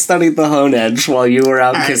 well, I studied the Hone Edge while you were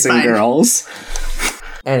out kissing fine. girls.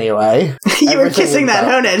 Anyway. You were kissing that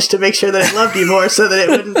Hone Edge to make sure that it loved you more so that it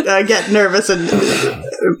wouldn't get nervous and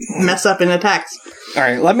mess up in attacks.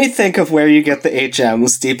 Alright, let me think of where you get the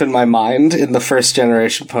HMs deep in my mind in the first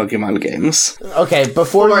generation Pokemon games. Okay,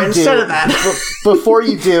 before you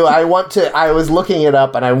do, I was looking it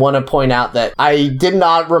up and I want to point out that I did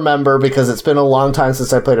not remember, because it's been a long time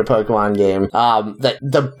since I played a Pokemon game, that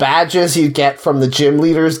the badges you get from the gym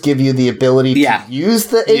leaders give you the ability to use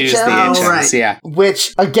the HM. Use the HMs, right. yeah.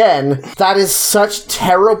 Which, again, that is such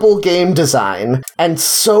terrible game design and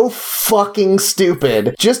so fucking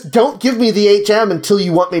stupid. Just don't give me the HM until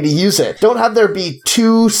you want me to use it. Don't have there be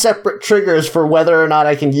 2 separate triggers for whether or not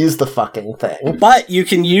I can use the fucking thing. But you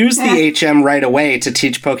can use the HM right away to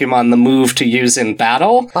teach Pokemon the move to use in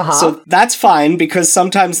battle. So that's fine, because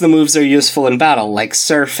sometimes the moves are useful in battle, like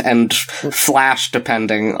Surf and Flash,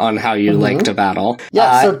 depending on how you like to battle.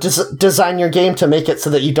 Yeah, so design your game to make it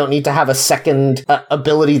so that you don't need to have a second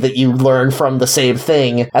ability that you learn from the same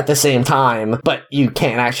thing at the same time, but you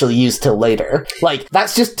can't actually use till later.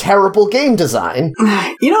 That's just terrible game design.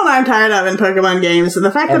 You know what I'm tired of in Pokemon games?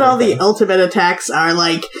 The fact that all the ultimate attacks are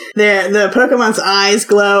the Pokemon's eyes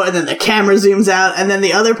glow and then the camera zooms out and then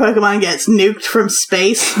the other Pokemon gets nuked from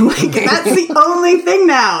space. That's the only thing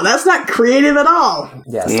now. That's not creative at all.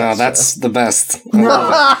 Yes, No, that's the best. No.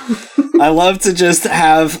 I love to just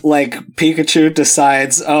have, Pikachu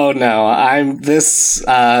decides, oh no, I'm this,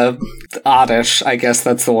 Oddish, I guess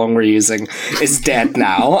that's the one we're using, is dead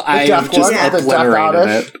now. I've just obliterated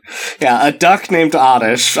it. Yeah, a duck named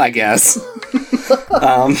Oddish, I guess.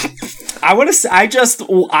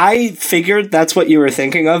 I figured that's what you were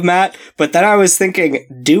thinking of, Matt, but then I was thinking,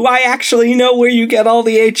 do I actually know where you get all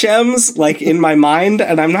the HMs, in my mind?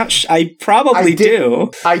 And I'm not I probably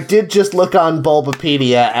do. I did just look on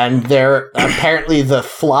Bulbapedia, and they're apparently the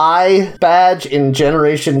Fly badge in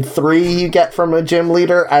Generation 3 you get from a gym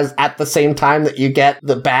leader at the same time that you get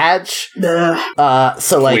the badge.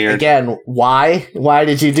 Weird. Again, why? Why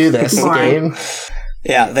did you do this game?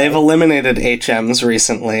 Yeah, they've eliminated HMs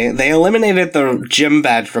recently. They eliminated the gym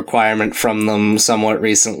badge requirement from them somewhat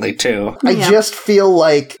recently, too. I just feel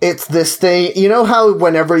like it's this thing. You know how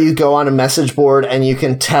whenever you go on a message board and you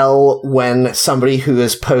can tell when somebody who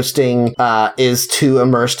is posting is too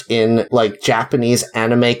immersed in like Japanese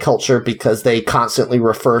anime culture because they constantly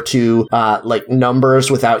refer to like numbers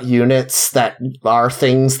without units that are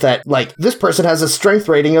things that like this person has a strength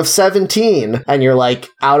rating of 17 and you're like,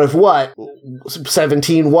 out of what?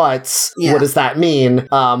 17 what's? Yeah. What does that mean?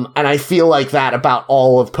 And I feel like that about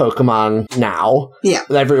all of Pokemon now. Yeah.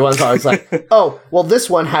 Everyone's always like, oh, well, this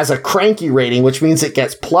one has a cranky rating, which means it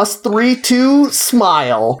gets +3 to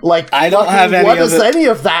smile. Like, I don't have any what of does it. any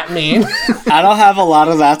of that mean? I don't have a lot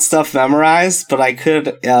of that stuff memorized, but I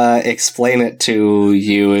could explain it to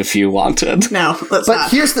you if you wanted. No, let's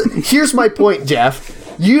But not. here's my point, Jeff.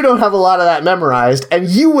 You don't have a lot of that memorized, and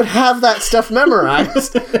you would have that stuff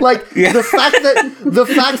memorized. Like the fact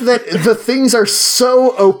that the things are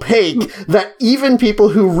so opaque that even people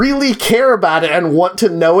who really care about it and want to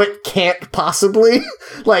know it can't possibly.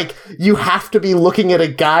 Like, you have to be looking at a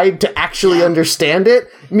guide to actually understand it,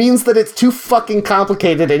 means that it's too fucking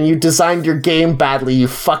complicated and you designed your game badly, you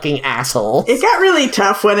fucking asshole. It got really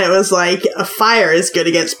tough when it was like, a fire is good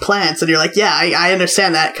against plants, and you're like, yeah, I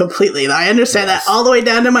understand that completely. I understand that all the way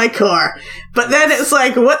down to my core. But then it's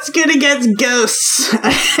like, what's good against ghosts?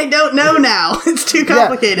 I don't know now. It's too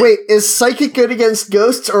complicated. Yeah. Wait, is psychic good against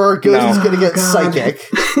ghosts, or are ghosts good against psychic?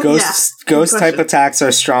 Ghost type attacks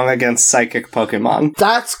are strong against psychic Pokemon.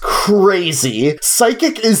 That's crazy.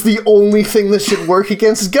 Psychic is the only thing that should work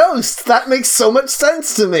against ghosts. That makes so much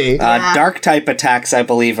sense to me. Dark type attacks, I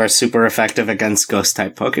believe, are super effective against ghost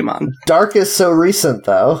type Pokemon. Dark is so recent,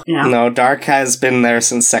 though. Yeah. No, Dark has been there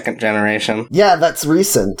since 2nd generation. Yeah, that's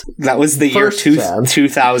recent. That was the year First gen.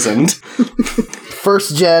 2000.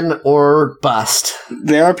 First gen or bust.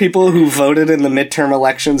 There are people who voted in the midterm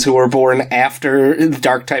elections who were born after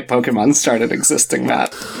Dark type Pokemon started existing,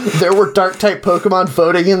 Matt. There were Dark type Pokemon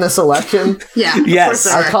voting in this election. Yeah. Yes.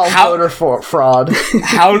 Of course I call voter fraud.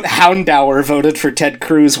 Houndour voted for Ted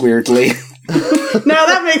Cruz, weirdly. No,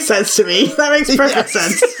 that makes sense to me. That makes perfect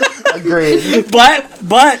sense. Agreed. But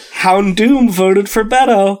Houndoom voted for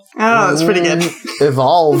Beto. Oh, that's pretty good.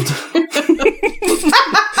 Evolved.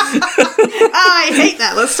 I hate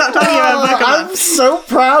that. Let's stop talking about Pokemon. I'm so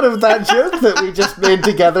proud of that joke that we just made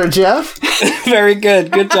together, Jeff. Very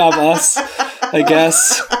good. Good job, us. I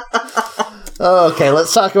guess. Okay,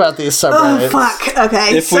 let's talk about these subreddits. Oh, fuck.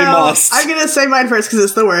 Okay, If we must. I'm gonna say mine first because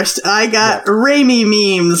it's the worst. I got Raimi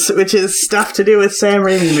memes, which is stuff to do with Sam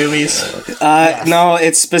Raimi movies. No,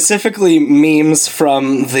 it's specifically memes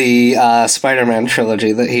from the Spider-Man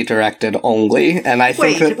trilogy that he directed only, and I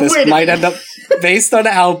think that this might end up, based on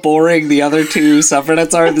how boring the other two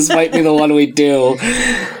subreddits are, this might be the one we do.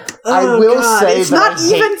 I Oh, will God. say It's that not I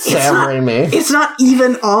hate even- Sam Raimi. It's not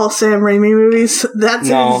even all Sam Raimi movies. That's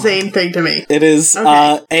an insane thing to me. It is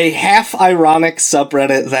a half-ironic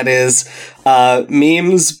subreddit that is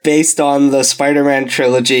memes based on the Spider-Man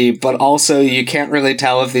trilogy, but also you can't really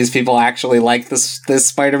tell if these people actually like this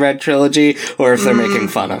Spider-Man trilogy or if they're making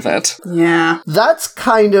fun of it. Yeah. That's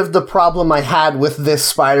kind of the problem I had with this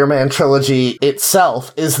Spider-Man trilogy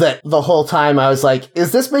itself, is that the whole time I was like,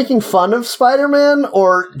 is this making fun of Spider-Man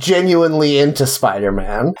or genuinely into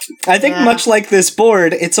Spider-Man? I think much like this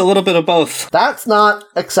board, it's a little bit of both. That's not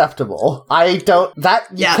acceptable. I don't, that,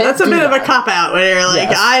 you Yeah, can't that's a do bit of that. a cop-out where you're like,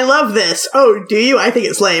 Yes. I love this. Oh, do you? I think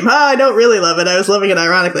it's lame. Oh, I don't really love it. I was loving it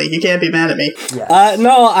ironically. You can't be mad at me.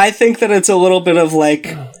 No, I think that it's a little bit of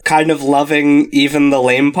like kind of loving even the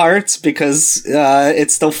lame parts because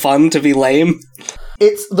it's still fun to be lame.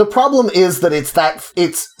 It's the problem is that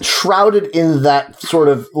it's shrouded in that sort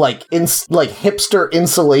of like hipster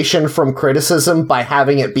insulation from criticism by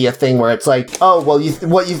having it be a thing where it's like, oh well,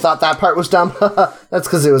 what you thought that part was dumb, that's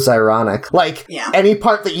because it was ironic. Like any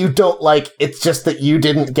part that you don't like, it's just that you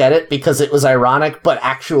didn't get it because it was ironic, but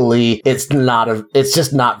actually it's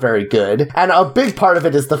just not very good. And a big part of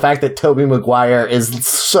it is the fact that Tobey Maguire is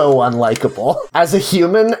so unlikable as a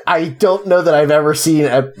human. I don't know that I've ever seen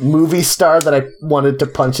a movie star that I wanted to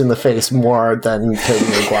punch in the face more than Tobey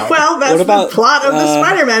Maguire. Well, that's the plot of the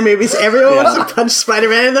Spider-Man movies. Everyone wants to punch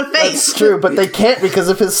Spider-Man in the face. That's true, but they can't because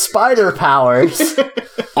of his spider powers.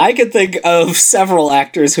 I could think of several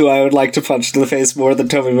actors who I would like to punch in the face more than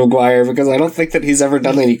Tobey Maguire, because I don't think that he's ever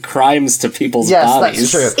done any crimes to people's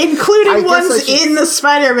bodies. That's true. Including ones in the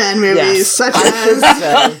Spider-Man movies, such as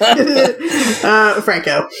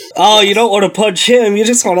Franco. Oh, you don't want to punch him, you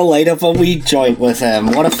just want to light up a weed joint with him.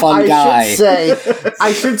 What a fun guy.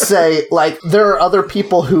 I should say, like, there are other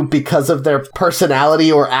people who, because of their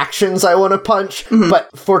personality or actions, I want to punch, but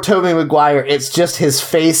for Tobey Maguire, it's just his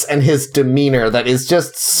face and his demeanor that is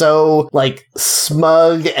just so, like,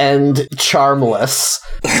 smug and charmless.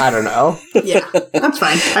 I don't know. Yeah, that's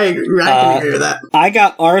fine. I can agree with that. I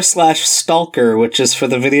got r/Stalker, which is for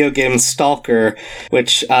the video game Stalker,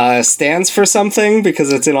 which stands for something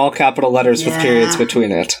because it's in all capital letters with periods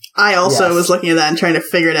between it. I also was looking at that and trying to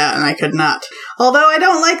figure it out, and I could not. Although I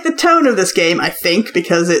don't like the tone of this game, I think,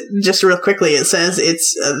 because it, just real quickly, it says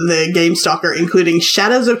it's the game Stalker, including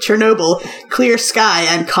Shadows of Chernobyl, Clear Sky,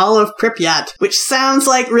 and Call of Pripyat, which sounds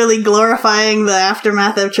like really glorifying the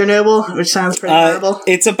aftermath of Chernobyl, which sounds pretty horrible.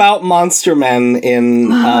 It's about monster men in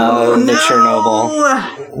the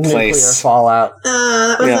Chernobyl place. Nuclear fallout.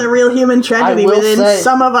 That was a real human tragedy within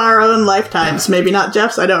some of our own lifetimes. Maybe not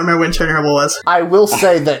Jeff's. I don't remember when Chernobyl was. I will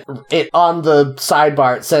say that it on the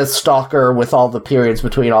sidebar it says Stalker with all the periods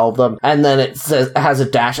between all of them, and then it has a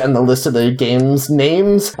dash and the list of the game's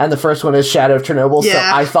names, and the first one is Shadow of Chernobyl, so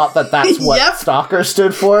I thought that that's what Stalker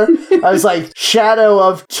stood for. I was like, Shadow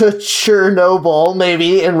of Chernobyl,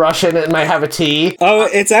 maybe in Russian it might have a T. Oh,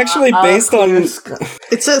 it's actually based on...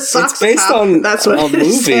 It says it's based on that's what a it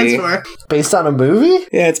movie. stands for. Based on a movie?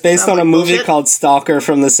 Yeah, it's based on a movie called Stalker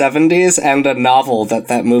from the 70s, and a novel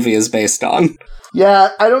that movie is based on. Yeah,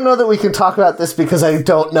 I don't know that we can talk about this because I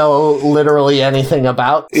don't know literally anything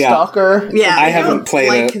about Stalker. Yeah, I haven't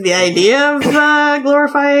played it. The idea of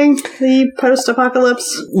glorifying the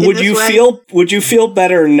post-apocalypse. Would you feel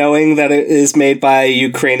better knowing that it is made by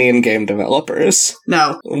Ukrainian game developers?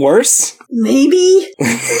 No. Worse? Maybe.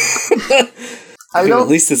 At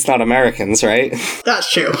least it's not Americans, right?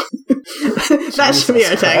 That's true. That should be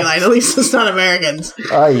our tagline. At least it's not Americans.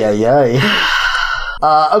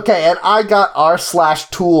 Okay, and I got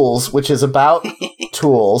r/tools, which is about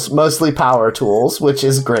tools, mostly power tools, which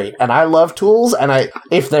is great. And I love tools, and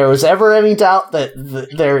if there was ever any doubt that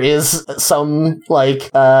there is some, like,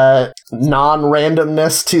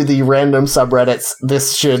 non-randomness to the random subreddits,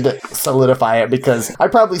 this should solidify it, because I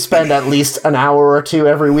probably spend at least an hour or two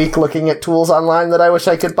every week looking at tools online that I wish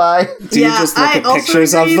I could buy. Do you just look at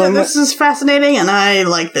pictures of them? This is fascinating, and I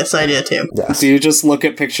like this idea, too. Yes. Do you just look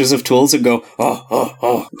at pictures of tools and go, oh.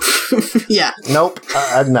 Yeah. Nope.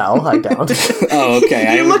 No, I don't. Oh,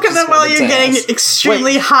 okay. You look at them while you're getting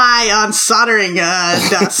extremely high on soldering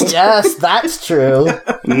dust. Yes, that's true.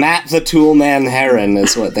 Matt the Toolman Heron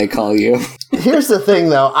is what they call you. Here's the thing,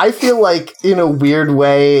 though. I feel like, in a weird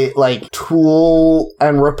way, like, tool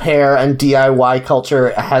and repair and DIY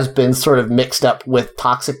culture has been sort of mixed up with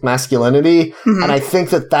toxic masculinity. Mm-hmm. And I think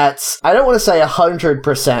that's, I don't want to say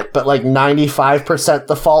 100%, but like 95%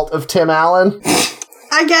 the fault of Tim Allen.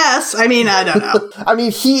 I guess. I mean, I don't know. I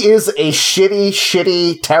mean, he is a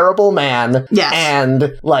shitty, terrible man. Yes.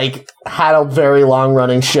 And, like, had a very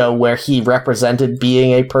long-running show where he represented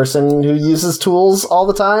being a person who uses tools all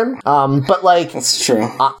the time. But, like... That's true.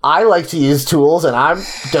 I like to use tools, and I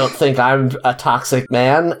don't think I'm a toxic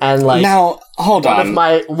man. And, like... Now, hold on.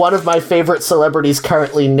 One of my favorite celebrities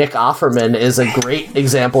currently, Nick Offerman, is a great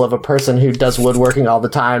example of a person who does woodworking all the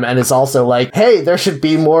time and is also like, hey, there should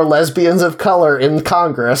be more lesbians of color in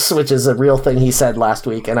Congress, which is a real thing he said last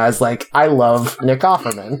week. And I was like, I love Nick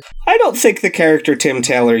Offerman. I don't think the character Tim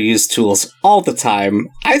Taylor used tools all the time.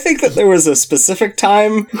 I think that there was a specific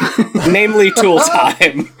time, namely tool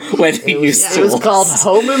time, when he used tools. It was called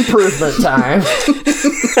home improvement time.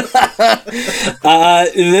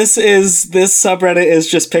 This subreddit is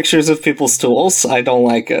just pictures of people's tools. I don't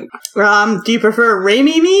like it. Do you prefer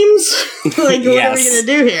Raimi memes? Like, what are we gonna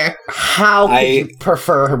do here? How could you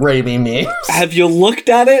prefer Raimi memes? Have you looked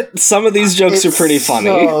at it? Some of these jokes are pretty funny.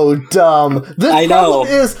 So dumb.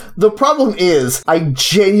 The problem is, I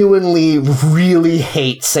genuinely really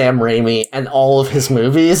hate Sam Raimi and all of his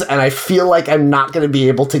movies, and I feel like I'm not going to be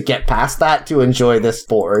able to get past that to enjoy this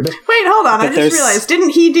board. Wait, hold on. I just realized,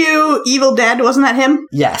 didn't he do Evil Dead? Wasn't that him?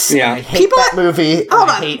 Yes. Yeah. I hate that movie. Hold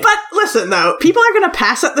on. But listen, though, people are going to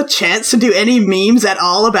pass up the chance to do any memes at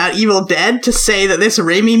all about Evil Dead to say that this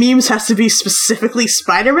Raimi memes has to be specifically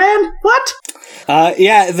Spider-Man? What?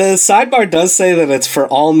 Yeah, the sidebar does say that it's for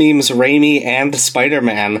all memes Raimi and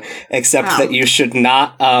Spider-Man, except that you should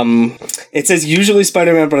not, it says usually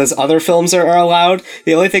Spider-Man, but as other films are allowed,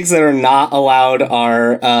 the only things that are not allowed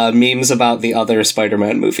are memes about the other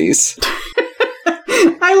Spider-Man movies.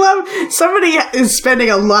 I I love somebody is spending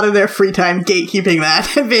a lot of their free time gatekeeping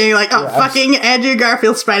that and being like, oh, fucking Andrew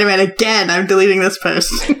Garfield Spider-Man again. I'm deleting this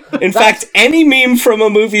post. In fact, any meme from a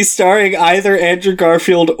movie starring either Andrew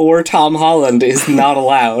Garfield or Tom Holland is not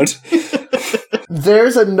allowed.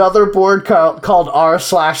 There's another board called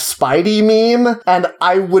r/Spidey meme, and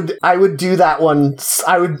I would do that one.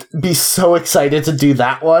 I would be so excited to do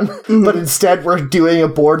that one, but instead we're doing a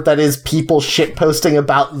board that is people shitposting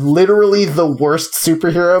about literally the worst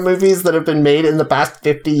superhero movies that have been made in the past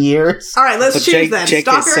 50 years. All right, let's choose J.K. then. Simmons,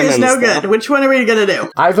 Stalker is no good. though. Which one are we going to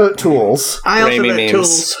do? I vote Tools. I also Raimi vote memes.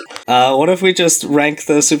 Tools. What if we just rank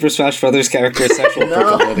the Super Smash Brothers characters' sexual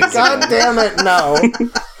No, proclivities? God damn it, no.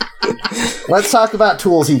 Let's talk about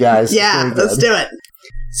Tools, you guys. Yeah, Very let's good. do it.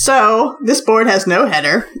 So, this board has no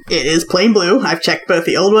header. It is plain blue. I've checked both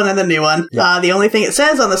the old one and the new one. Yeah. The only thing it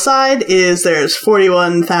says on the side is there's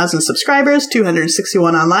 41,000 subscribers,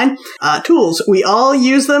 261 online. Tools, we all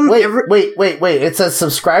use them. Wait. It says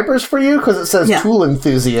subscribers for you? Because it says Yeah. tool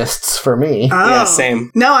enthusiasts for me. Oh. Yeah, same.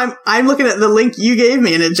 No, I'm looking at the link you gave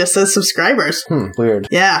me and it just says subscribers. Weird.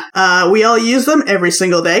 Yeah. We all use them every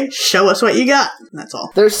single day. Show us what you got. That's all.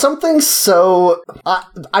 There's something so...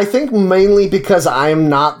 I think mainly because I'm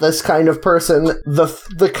not this kind of person,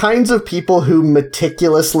 the kinds of people who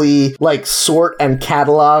meticulously, like, sort and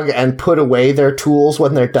catalog and put away their tools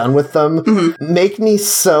when they're done with them make me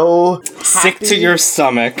so Sick happy. to your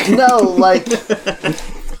stomach. No, like...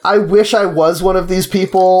 I wish I was one of these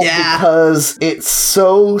people because it's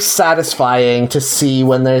so satisfying to see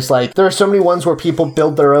when there are so many ones where people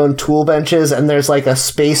build their own tool benches and there's like a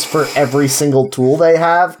space for every single tool they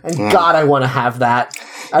have. And God, I want to have that.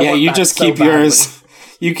 I want You that just so keep badly. yours.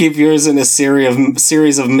 You keep yours in a series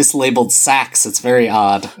of mislabeled sacks. It's very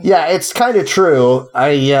odd. Yeah, it's kind of true.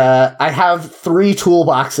 I have 3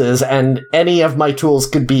 toolboxes, and any of my tools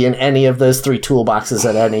could be in any of those 3 toolboxes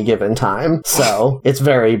at any given time. So it's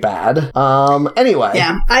very bad. Anyway.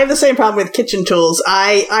 Yeah, I have the same problem with kitchen tools.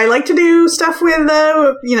 I like to do stuff with,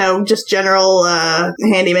 just general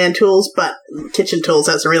handyman tools, but kitchen tools,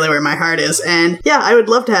 that's really where my heart is. And yeah, I would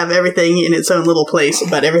love to have everything in its own little place,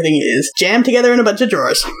 but everything is jammed together in a bunch of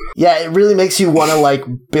drawers. Yeah, it really makes you want to, like,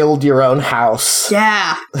 build your own house.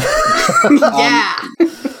 Yeah. Yeah.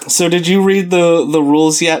 So did you read the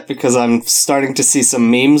rules yet? Because I'm starting to see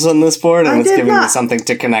some memes on this board, and I it's did giving me not. something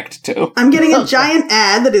to connect to. I'm getting a giant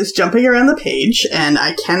ad that is jumping around the page, and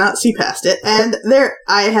I cannot see past it. And there,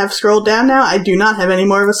 I have scrolled down now. I do not have any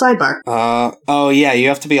more of a sidebar. Oh yeah, you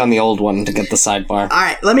have to be on the old one to get the sidebar. All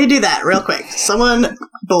right, let me do that real quick. Someone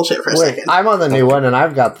bullshit for a Wait, second. I'm on the new one, and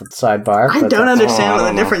I've got the sidebar. I but don't that's- understand I what don't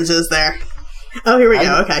the know. difference is there. Oh, here we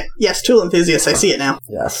go. Okay. Yes, tool enthusiast. I see it now.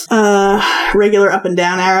 Yes. Regular up and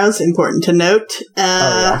down arrows, important to note.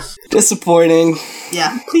 Yes. Disappointing.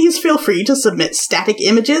 Yeah. Please feel free to submit static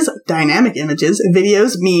images, dynamic images,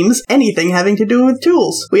 videos, memes, anything having to do with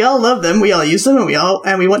tools. We all love them, we all use them,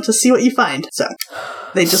 and we want to see what you find. So,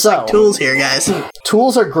 they just like tools here, guys.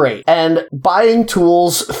 Tools are great, and buying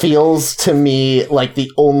tools feels to me like the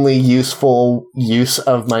only useful use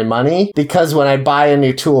of my money, because when I buy a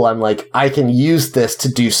new tool, I'm like, I can use this to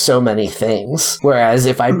do so many things. Whereas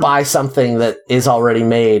if I buy something that is already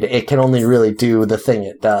made, it can only really do the thing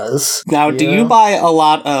it does. Now, do you buy a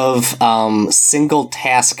lot of single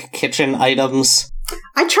task kitchen items?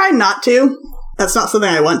 I try not to. That's not something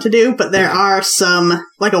I want to do, but there are some,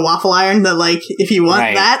 like a waffle iron, that, like, if you want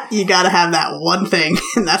Right. that, you gotta have that one thing,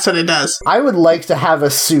 and that's what it does. I would like to have a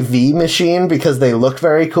sous vide machine because they look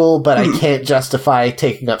very cool, but I can't justify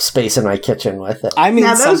taking up space in my kitchen with it. I mean,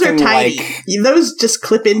 Now, those are something tiny. like Those just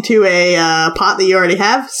clip into a pot that you already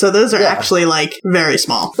have, so those are Yeah. actually, like, very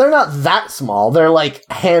small. They're not that small. They're like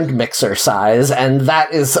hand mixer size, and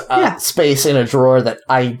that is space in a drawer that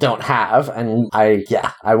I don't have, and I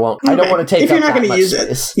won't. I don't Okay. want to take if you're up not that going to much use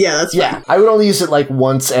space. it. Yeah, that's Yeah, fine. I would only use it like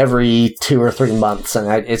once every 2 or 3 months, and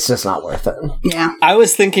it's just not worth it. Yeah. I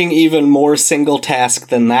was thinking even more single task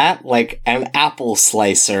than that, like an apple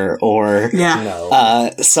slicer or Yeah.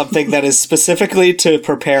 No. something that is specifically to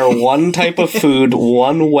prepare one type of food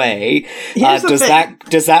one way. Here's the Does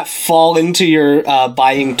thing. that fall into your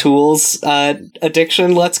buying tools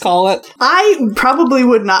addiction? Let's call it. I probably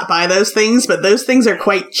would not buy those things, but those things are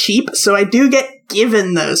quite cheap, so I do get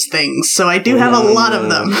given those things. So I do have a lot of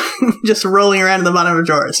them just rolling around in the bottom of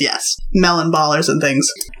drawers, yes. melon ballers and things.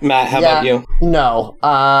 Matt, how about you? No.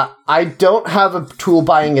 I don't have a tool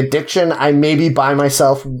buying addiction. I maybe buy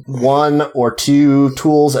myself 1 or 2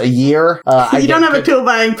 tools a year. You don't have a tool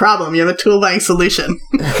buying problem. You have a tool buying solution.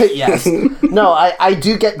 Yes. No, I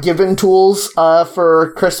do get given tools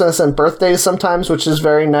for Christmas and birthdays sometimes, which is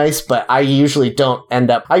very nice, but I usually don't end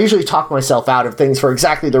up... I usually talk myself out of things for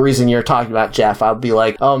exactly the reason you're talking about, Jeff. I'll be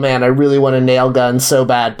like, oh man, I really want a nail gun so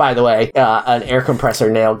bad. By the way, an air compressor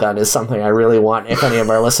nail gun is something I really want if any of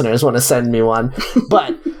our listeners want to send me one.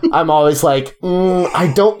 But I'm always like,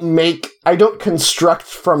 I don't construct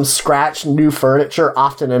from scratch new furniture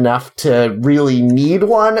often enough to really need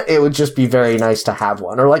one. It would just be very nice to have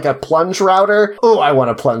one. Or like a plunge router. Oh, I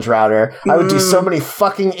want a plunge router. I would do so many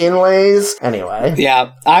fucking inlays. Anyway.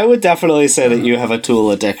 Yeah, I would definitely say that you have a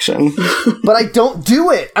tool addiction. But I don't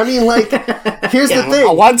do it. I mean, like, here's the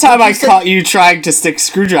thing. One time I caught you trying to stick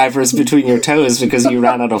screwdrivers between your toes because you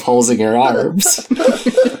ran out of holes in your arms.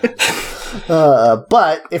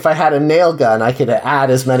 But if I had a nail gun, I could add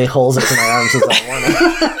as many holes into my arms as I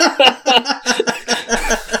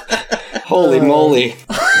wanted. Holy moly.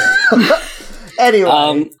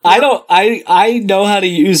 Anyway. I know how to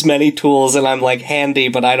use many tools and I'm like handy,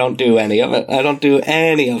 but I don't do any of it.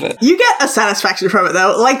 You get a satisfaction from it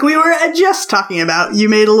though. Like we were just talking about, you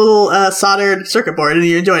made a little soldered circuit board and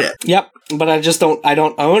you enjoyed it. Yep. But I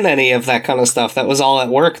don't own any of that kind of stuff. That was all at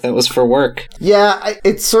work. That was for work. Yeah,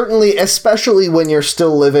 it's certainly, especially when you're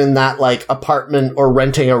still living that, like, apartment or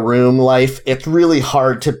renting a room life, it's really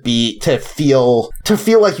hard to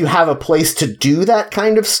feel like you have a place to do that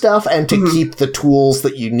kind of stuff and to keep the tools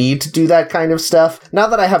that you need to do that kind of stuff. Now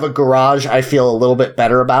that I have a garage, I feel a little bit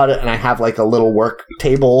better about it, and I have, like, a little work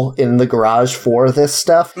table in the garage for this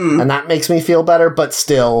stuff, and that makes me feel better, but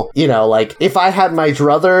still, you know, like, if I had my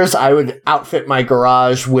druthers, I would outfit my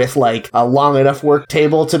garage with like a long enough work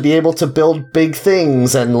table to be able to build big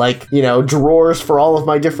things and like, you know, drawers for all of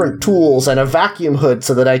my different tools and a vacuum hood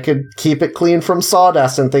so that I could keep it clean from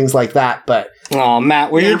sawdust and things like that. But oh,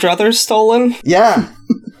 Matt, were your druthers stolen? Yeah.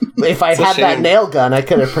 If I had that nail gun, I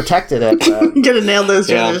could have protected it. You could have nailed those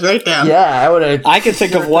druthers right down. Yeah, I would have. I could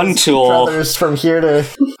think of one tool. Druthers from here to.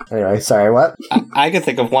 Anyway, sorry, what? I could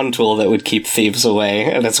think of one tool that would keep thieves away,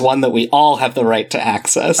 and it's one that we all have the right to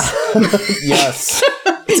access. Yes.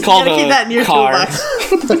 It's called keep that in your car.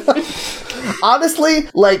 toolbox. Honestly,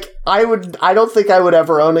 like, I don't think I would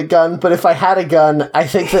ever own a gun, but if I had a gun, I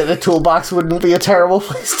think that a toolbox wouldn't be a terrible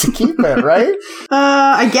place to keep it, right?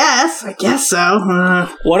 I guess so.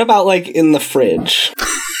 What about, like, in the fridge?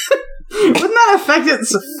 Wouldn't that affect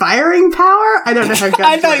its firing power? I don't know how guns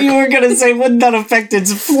I thought you were gonna say, wouldn't that affect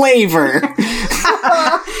its flavor?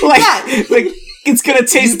 like, it's gonna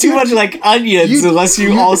taste too much like onions unless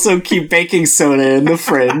you also keep baking soda in the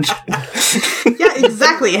fridge. Yeah,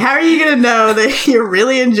 exactly. How are you gonna know that you're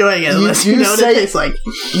really enjoying it unless you know what it tastes like?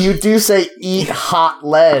 You do say eat hot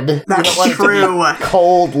lead. That's you don't want true. It to be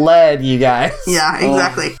cold lead, you guys. Yeah,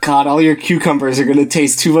 exactly. Oh, God, all your cucumbers are gonna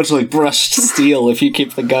taste too much like brushed steel if you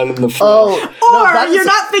keep the gun in the fridge. Or you're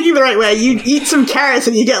not thinking the right way. You eat some carrots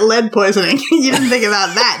and you get lead poisoning. You didn't think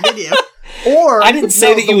about that, did you? Or I didn't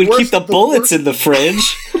say that you would keep the bullets in the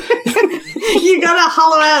fridge. You gotta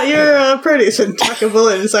hollow out your produce and tuck a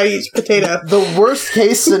bullet inside each potato. The worst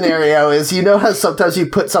case scenario is, you know how sometimes you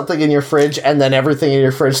put something in your fridge and then everything in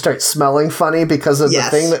your fridge starts smelling funny because of the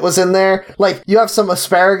thing that was in there? Like, you have some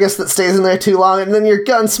asparagus that stays in there too long and then your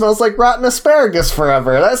gun smells like rotten asparagus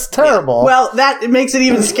forever. That's terrible. Yeah. Well, that makes it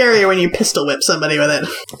even scarier when you pistol whip somebody with it.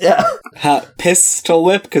 Yeah. Pistol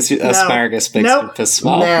whip? Because asparagus makes your piss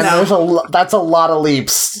smell. Man, that's a lot of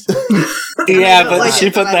leaps. Yeah, but she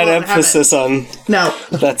put that emphasis on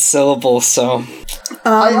that syllable, so...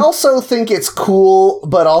 I also think it's cool,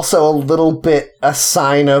 but also a little bit a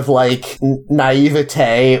sign of, like,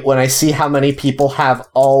 naivete when I see how many people have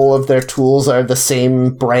all of their tools are the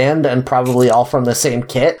same brand and probably all from the same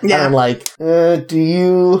kit. Yeah. And I'm like,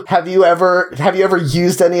 have you ever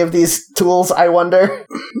used any of these tools, I wonder?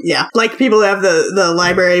 Yeah. Like people who have the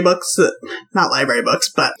library books, not library books,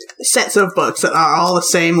 but sets of books that are all the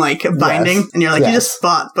same, like, binding. Yes. And you're like, you just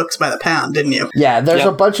bought books by the pound, didn't you? Yeah, there's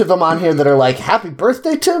a bunch of them on here that are like, happy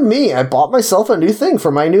birthday to me, I bought myself a new thing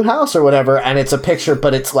for my new house or whatever, and it's a picture,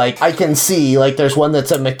 but it's like, I can see, like, there's one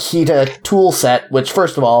that's a Makita tool set, which,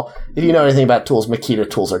 first of all, if you know anything about tools, Makita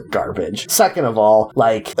tools are garbage. Second of all,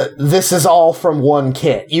 like, this is all from one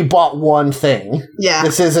kit. You bought one thing. Yeah.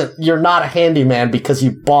 You're not a handyman because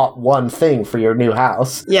you bought one thing for your new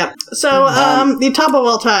house. Yep. So, the top of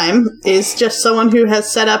all time is just someone who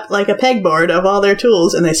has set up, like, a pegboard of all their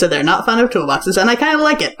tools, and they said they're not fond of toolboxes, and I kind of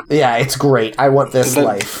like it. Yeah, it's great. I want this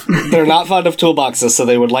life. They're not fond of toolboxes, so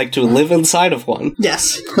they would like to live inside of one.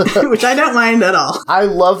 Yes. Which I don't mind at all. I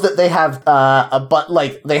love that they have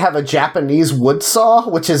they have a Japanese wood saw,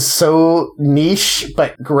 which is so niche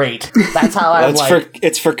but great. That's how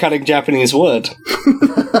it's for cutting Japanese wood.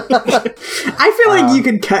 I feel like you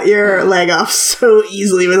could cut your leg off so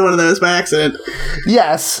easily with one of those by accident.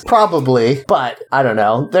 Yes, probably, but I don't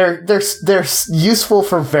know. They're useful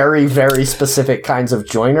for very, very specific kinds of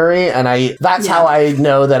joinery, and that's how I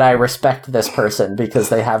know that I respect this person, because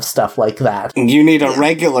they have stuff like that. You need a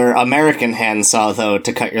regular American handsaw, though,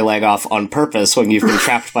 to cut your leg off on purpose when you've been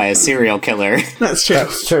trapped by a serial killer. That's true.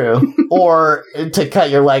 That's true. Or to cut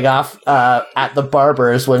your leg off at the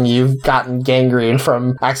barber's when you've gotten gangrene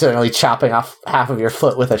from accidentally chopping off half of your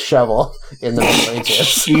foot with a shovel in the Middle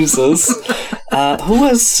Ages. Jesus. Who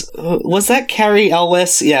was that Carrie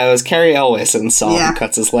Elwes? Yeah, it was Carrie Elwes in Saw who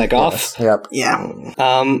cuts his leg off. Yep. Yeah.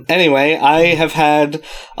 Anyway, I have had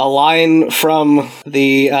a line from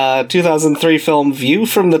the 2003 film View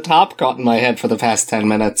from the Top got in my head for the past 10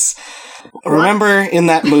 minutes. Remember in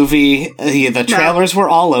that movie, the trailers were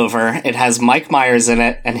all over. It has Mike Myers in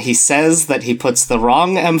it, and he says that he puts the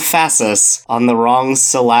wrong emphasis on the wrong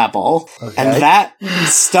syllable. Okay. And that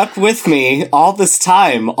stuck with me all this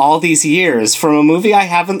time, all these years, from a movie I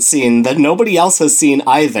haven't seen that nobody else has seen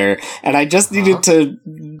either. And I just needed to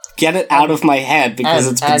get it out of my head because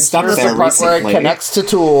it's been stuck there recently. Where it connects to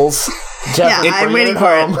tools. Jeff, I'm waiting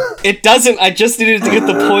for it. It doesn't. I just needed to get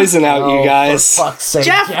the poison out, you guys. For fuck's sake,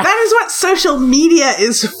 Jeff, that is what social media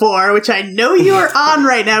is for, which I know you are on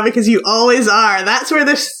right now because you always are. That's where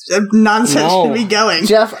this nonsense should be going.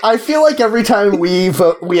 Jeff, I feel like every time we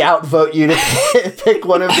outvote you to pick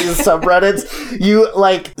one of these subreddits, you,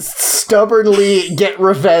 like, stubbornly get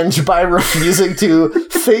revenge by refusing to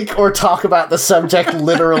think or talk about the subject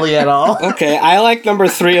literally at all. Okay, I like number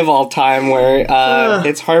 3 of all time, where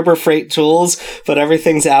it's Harbor Freight Tools, but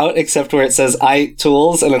everything's out except where it says I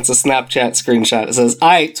Tools, and it's a Snapchat screenshot. It says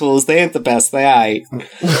I Tools, they ain't the best, they I.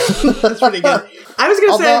 That's pretty good. I was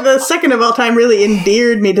going to say the second of all time really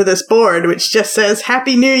endeared me to this board, which just says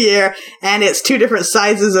Happy New Year, and it's 2 different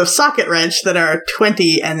sizes of socket wrench that are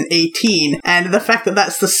 20 and 18, and the fact that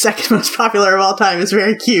that's the second most popular of all time is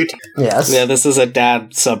very cute. Yes. Yeah, this is a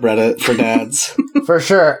dad subreddit for dads. For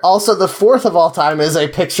sure. Also, the 4th of all time is a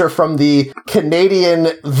picture from the Canadian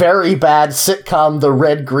very bad sitcom The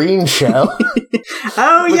Red Green Show.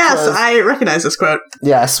 Oh, yes, I recognize this quote.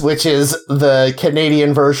 Yes, which is the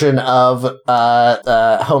Canadian version of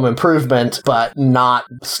Home Improvement, but not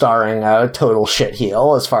starring a total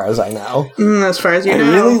shitheel, as far as I know. As far as you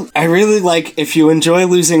know. I really like, if you enjoy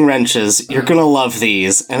losing wrenches, you're gonna love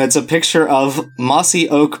these. And it's a picture of Mossy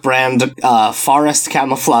Oak brand forest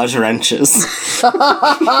camouflage wrenches.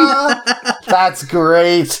 That's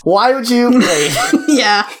great. Why would you? Wait.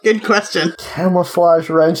 Yeah, good question. Camouflage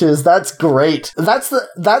wrenches. That's great.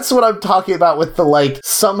 That's what I'm talking about with the, like,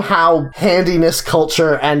 somehow handiness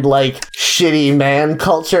culture and, like, shitty man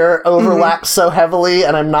culture overlap so heavily,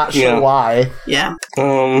 and I'm not sure why. Yeah.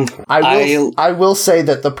 I will say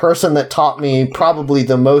that the person that taught me probably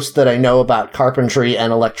the most that I know about carpentry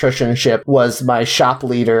and electricianship was my shop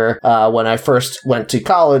leader when I first went to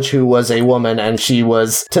college, who was a woman, and she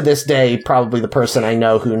was, to this day, probably the person I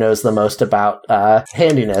know who knows the most about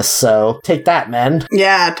handiness. So take that, men.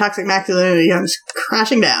 Yeah, toxic masculinity comes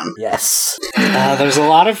crashing down. Yes. There's a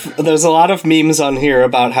lot of memes on here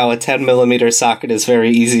about how a 10mm socket is very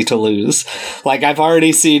easy to lose. Like, I've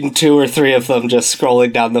already seen 2 or 3 of them just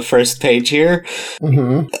scrolling down the first page here.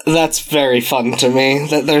 Mm-hmm. That's very fun to me.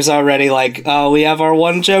 That there's already like, oh, we have our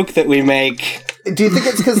one joke that we make. Do you think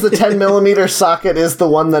it's because the 10mm socket is the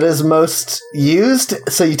one that is most used,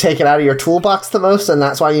 so you take it out of your toolbox the most, and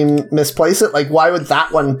that's why you misplace it? Like, why would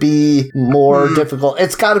that one be more difficult?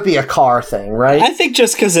 It's got to be a car thing, right? I think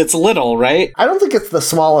just because it's little, right? I don't think it's the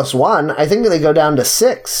smallest one. I think they go down to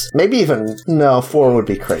 6. Maybe even, no, 4 would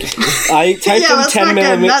be crazy. I typed in 10mm. Let's not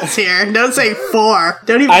get nuts here. Don't say 4.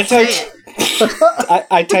 Don't even say it.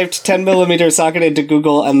 I typed 10mm socket into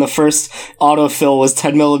Google, and the first autofill was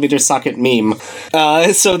 10mm socket meme.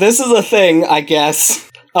 So this is a thing, I guess.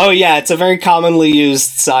 Oh yeah, it's a very commonly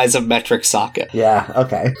used size of metric socket. Yeah,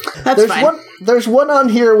 okay. That's fine. There's one on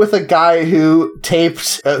here with a guy who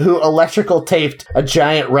electrical taped a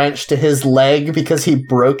giant wrench to his leg because he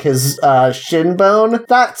broke his shin bone.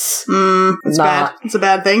 That's it's bad. It's a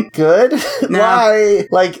bad thing. Good. No. Why?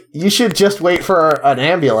 Like, you should just wait for an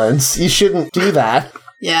ambulance. You shouldn't do that.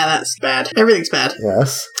 Yeah, that's bad. Everything's bad.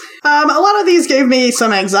 Yes. A lot of these gave me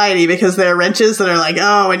some anxiety because they're wrenches that are like,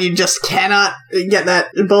 oh, and you just cannot get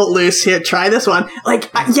that bolt loose. Here, try this one.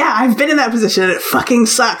 Like, yeah, I've been in that position and it fucking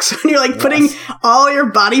sucks. When you're like putting all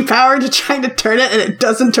your body power to trying to turn it and it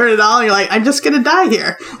doesn't turn at all. And you're like, I'm just gonna die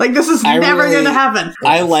here. Like, this is never gonna happen.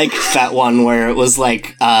 I liked that one where it was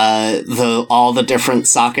like all the different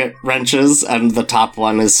socket wrenches, and the top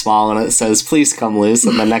one is small and it says, please come loose.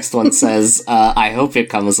 And the next one says, I hope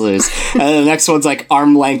it comes loose. And the next one's like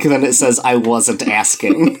arm length, and it says, I wasn't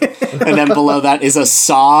asking. And then below that is a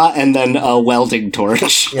saw and then a welding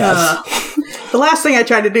torch. Yes. The last thing I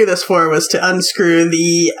tried to do this for was to unscrew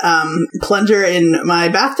the plunger in my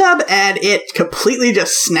bathtub, and it completely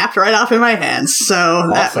just snapped right off in my hands. So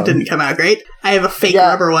that didn't come out great. I have a fake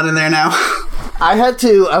rubber one in there now. I had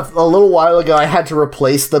to, a little while ago, I had to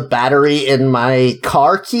replace the battery in my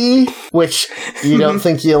car key, which you don't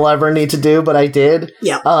think you'll ever need to do, but I did.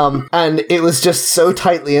 Yeah. And it was just so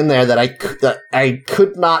tightly in there that I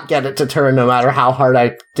could not get it to turn no matter how hard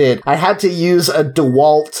I did. I had to use a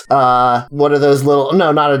DeWalt, what are those little,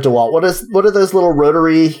 no, not a DeWalt, what are those little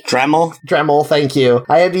rotary? Dremel? Dremel, thank you.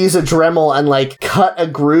 I had to use a Dremel and, like, cut a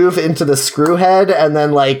groove into the screw head and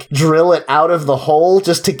then, like, drill it out of the hole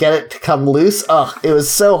just to get it to come loose. Ugh, it was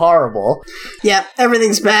so horrible. Yeah,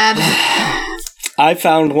 everything's bad. I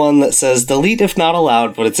found one that says delete if not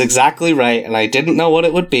allowed, but it's exactly right, and I didn't know what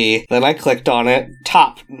it would be. Then I clicked on it.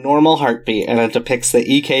 Top, normal heartbeat, and it depicts the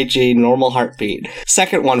EKG normal heartbeat.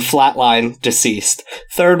 Second one, flatline, deceased.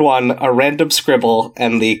 Third one, a random scribble,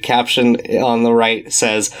 and the caption on the right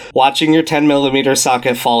says, watching your 10mm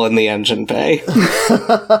socket fall in the engine bay.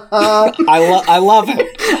 I love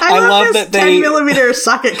it. I love this that 10mm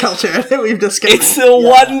socket culture that we've discovered. It's the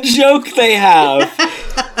one joke they have.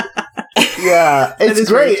 Yeah, it's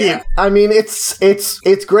great. I mean,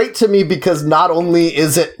 it's great to me because not only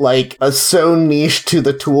is it like so niche to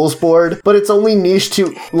the tools board, but it's only niche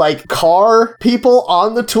to like car people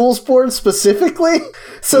on the tools board specifically.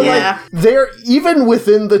 So like there, even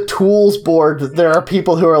within the tools board, there are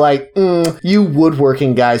people who are like, you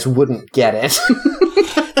woodworking guys wouldn't get it.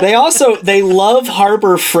 They love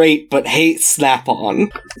Harbor Freight but hate Snap-on.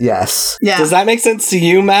 Yes. Yeah. Does that make sense to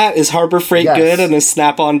you, Matt? Is Harbor Freight good and is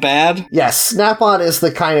Snap-on bad? Yes, Snap-on is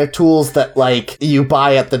the kind of tools that, like, you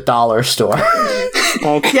buy at the dollar store.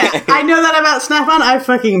 Okay. Yeah, I know that about Snap-on. I've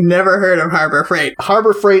fucking never heard of Harbor Freight.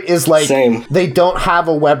 Harbor Freight is like, Same. They don't have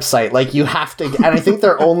a website. Like, you have to, and I think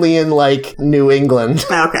they're only in, like, New England.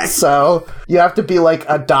 Okay. So, you have to be, like,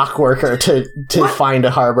 a dock worker to find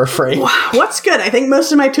a Harbor Freight. What's good? I think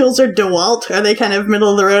most of my tools are DeWalt. Are they kind of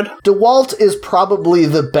middle of the road? DeWalt is probably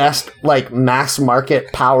the best, like, mass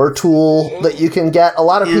market power tool that you can get. A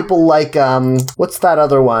lot of people like, what's that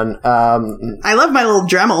other one? I love my little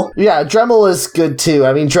Dremel. Yeah, Dremel is good too.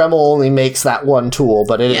 I mean, Dremel only makes that one tool,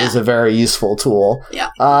 but it is a very useful tool. Yeah.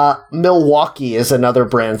 Milwaukee is another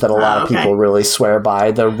brand that a lot of people really swear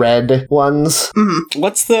by. The red ones. Mm-hmm.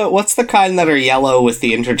 What's the kind that are yellow with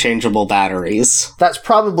the interchangeable batteries? That's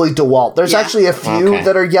probably DeWalt. There's actually a few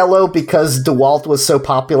that are yellow because DeWalt was so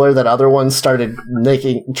popular that other ones started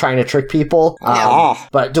trying to trick people.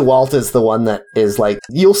 But DeWalt is the one that is like,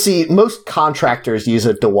 you'll see most contractors use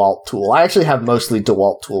a DeWalt tool. I actually have mostly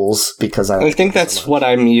DeWalt tools because I think that's what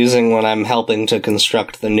I'm using when I'm helping to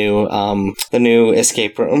construct the new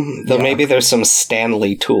escape room. Though maybe there's some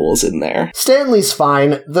Stanley tools in there. Stanley's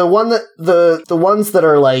fine. The one that the ones that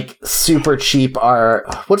are like super cheap are,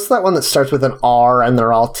 what's that one that starts with an R and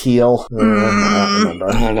they're all teal? I don't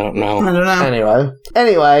remember. I don't know.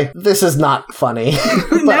 Anyway, this is not funny.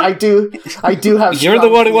 But I do have. You're the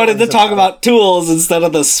one who wanted to talk about tools instead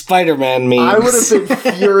of the Spider-Man memes. I would have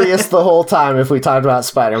been furious the whole time if we talked about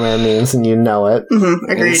Spider-Man memes, and you know it.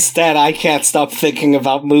 Mm-hmm, agreed. Instead, I can't stop thinking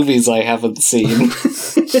about movies I haven't seen.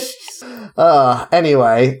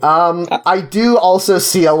 Anyway, I do also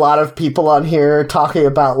see a lot of people on here talking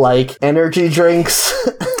about, like, energy drinks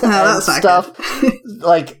and stuff,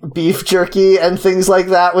 like beef jerky and things like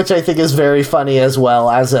that, which I think is very funny as well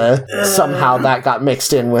as somehow that got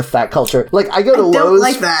mixed in with that culture. Like, I go to Lowe's. Don't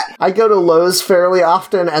like that. I go to Lowe's fairly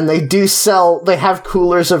often, and they have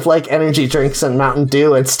coolers of, like, energy drinks and Mountain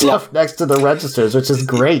Dew and stuff next to the registers, which is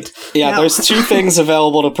great. Yeah, there's two things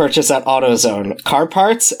available to purchase at AutoZone: car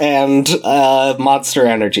parts and Monster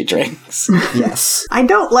energy drinks. Yes. I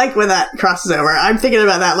don't like when that crosses over. I'm thinking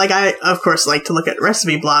about that. Like, I, of course, like to look at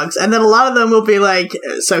recipe blogs blogs, and then a lot of them will be like,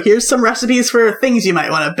 so here's some recipes for things you might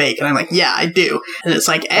want to bake. And I'm like, yeah, I do. And it's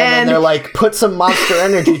like, And then they're like, put some Monster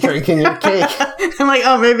Energy drink in your cake. I'm like,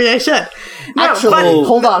 oh, maybe I should. No, Actually, but-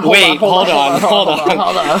 hold on. hold on.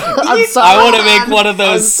 I'm sorry. I want to make one of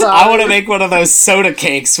those. I want to make one of those soda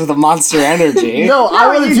cakes with a Monster Energy. No, I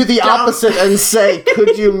want to you do the don't. opposite and say,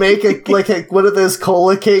 could you make one of those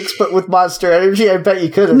cola cakes but with Monster Energy? I bet you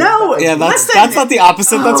could. No, Yeah, that's listen. not the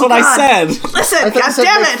opposite. That's Oh, what I God. said. Listen, I thought you said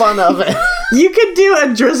goddammit. make fun of it. You could do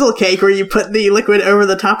a drizzle cake where you put the liquid over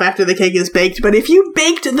the top after the cake is baked, but if you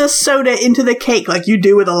baked the soda into the cake like you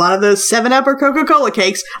do with a lot of those 7-Up or Coca-Cola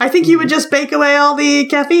cakes, I think you would just bake away all the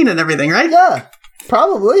caffeine and everything, right? Yeah,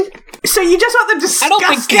 probably. So you just want the I don't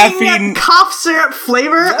think disgusting caffeine- cough syrup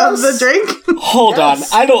flavor of the Yes. drink? Hold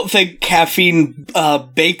Yes. on. I don't think caffeine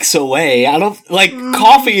bakes away. I don't like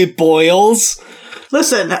coffee boils.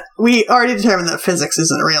 Listen, we already determined that physics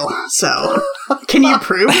isn't real, so can you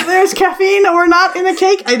prove that there's caffeine or not in a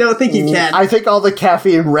cake? I don't think you can. I think all the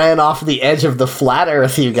caffeine ran off the edge of the flat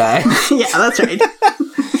Earth, you guys. Yeah, that's right.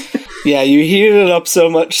 Yeah, you heated it up so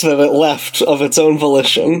much that it left of its own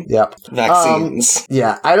volition. Yep. Vaccines.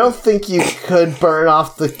 Yeah, I don't think you could burn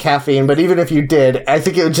off the caffeine, but even if you did, I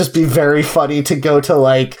think it would just be very funny to go to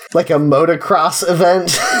like a motocross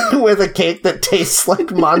event with a cake that tastes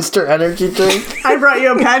like Monster Energy drink. I brought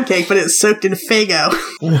you a pancake, but it's soaked in Faygo.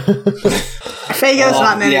 Faygo's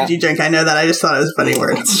not an yeah. energy drink, I know that. I just thought it was a funny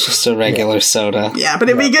word. It's just a regular soda. Yeah, but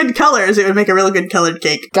it'd be good colors. It would make a really good colored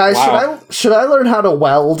cake. Guys, Wow. should I learn how to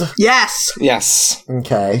weld? Yes! Yes.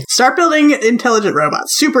 Okay. Start building intelligent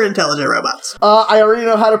robots. Super intelligent robots. I already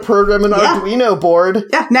know how to program an Yeah. Arduino board.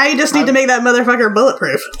 Yeah, now you just need to make that motherfucker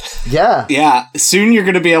bulletproof. Yeah. Yeah, soon you're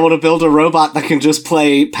going to be able to build a robot that can just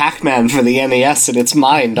play Pac-Man for the NES in its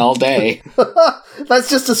mind all day. That's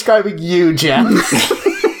just describing you, Jeff.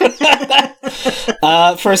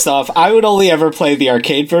 First off, I would only ever play the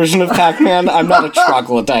arcade version of Pac-Man. I'm not a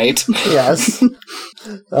troglodyte. Yes.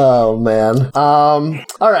 Oh, man. All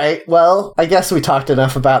right. Well, I guess we talked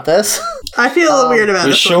enough about this. I feel a little weird about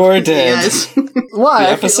we this sure one. did. Guys. Why?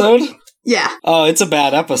 The I feel- episode? Yeah. Oh, it's a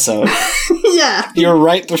bad episode. Yeah. You're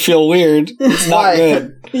right to feel weird. It's not Why?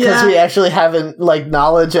 good. Because Yeah. we actually haven't,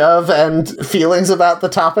 knowledge of and feelings about the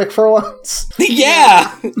topic for once.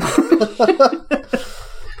 Yeah!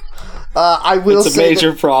 I will It's a say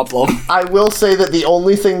major problem. I will say that the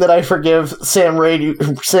only thing that I forgive Sam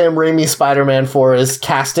Raimi Spider-Man for is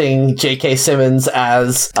casting J.K. Simmons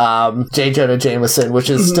as J. Jonah Jameson, which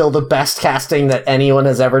is still the best casting that anyone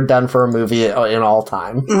has ever done for a movie in all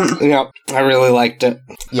time. Yep, I really liked it.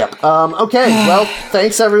 Yep. Okay, well,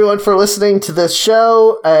 thanks everyone for listening to this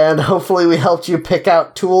show, and hopefully we helped you pick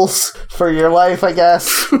out tools for your life, I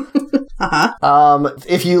guess.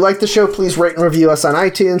 If you like the show, please rate and review us on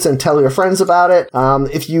iTunes and tell your friends about it.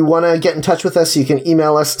 If you want to get in touch with us, you can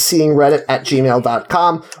email us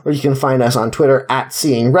seeingreddit@gmail.com, or you can find us on Twitter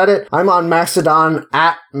 @seeingreddit. I'm on Mastodon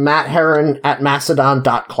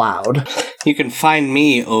 @MattHeron@mastodon.cloud. You can find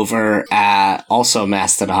me over at also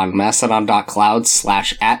Mastodon,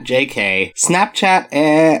 mastodon.cloud/@JK,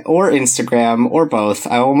 Snapchat, or Instagram, or both.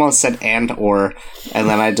 I almost said and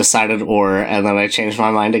then I decided and then I changed my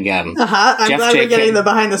mind again. I'm Jeff glad we're JK. getting the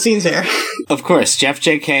behind the scenes here. Of course, Jeff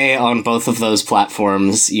JK on both of those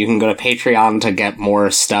platforms. You can go to Patreon to get more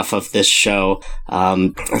stuff of this show.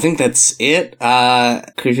 I think that's it.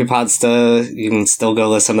 Creepypodsta, you can still go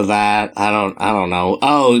listen to that. I don't know.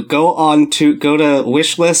 Oh, go to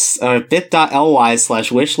wishlist,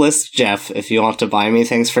 bit.ly/wishlistjeff if you want to buy me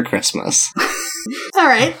things for Christmas. All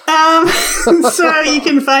right. So you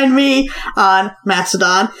can find me on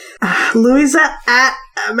Mastodon, Louisa at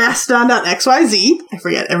mastodon.xyz. I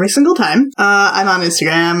forget every single time. I'm on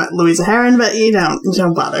Instagram, Louisa Heron, but you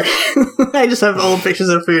don't bother. I just have old pictures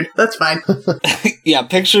of food. That's fine. Yeah,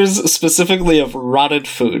 pictures specifically of rotted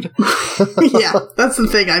food. Yeah, that's the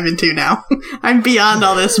thing I'm into now. I'm beyond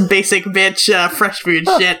all this basic bitch fresh food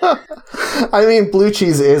shit. I mean, blue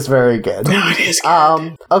cheese is very good. No, it is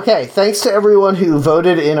good. Okay, thanks to everyone who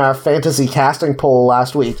voted in our fantasy casting poll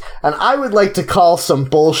last week, and I would like to call some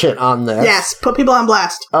bullshit on this. Yes, put people on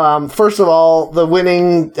blast. First of all, the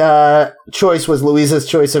winning choice was Louisa's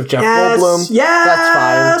choice of Jeff Goldblum. Yes.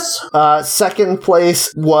 That's fine. Second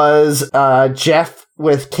place was Jeff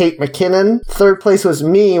with Kate McKinnon. Third place was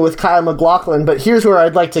me with Kyle MacLachlan, but here's where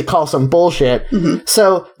I'd like to call some bullshit.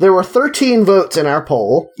 So there were 13 votes in our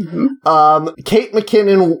poll. Kate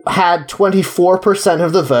McKinnon had 24%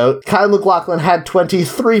 of the vote. Kyle MacLachlan had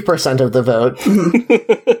 23% of the vote.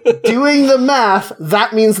 Doing the math,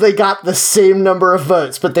 that means they got the same number of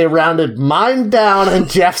votes, but they rounded mine down and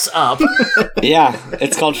Jeff's up. Yeah,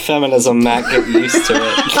 it's called feminism, Matt. Get used to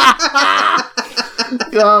it.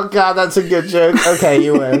 Oh, God, that's a good joke. Okay,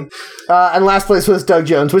 you win. And last place was Doug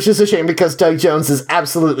Jones, which is a shame because Doug Jones is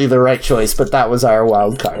absolutely the right choice, but that was our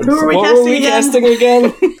wild card. Who are we What were we casting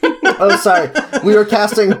again? Oh, sorry. We were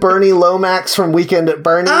casting Bernie Lomax from Weekend at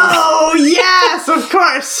Bernie's. Oh, yes, of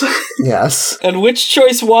course. Yes. And which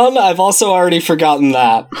choice won? I've also already forgotten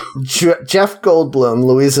that. Jeff Goldblum,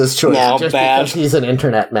 Louisa's choice. No, just bad. because he's an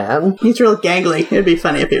internet man. He's real gangly. It'd be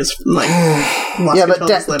funny if he was, like, lost Yeah, but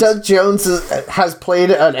control of his lips. Doug Jones has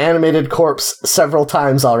played an animated corpse several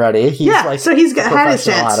times already. He's So he's had his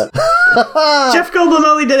chance. at it. Jeff Goldblum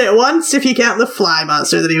only did it once if you count the fly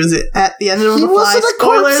monster that he was at the end of He The Fly. wasn't a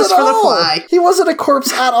Spoilers corpse at for The all. Fly. He wasn't a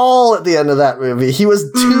corpse at all at the end of that movie. He was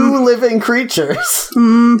two living creatures.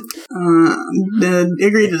 Agree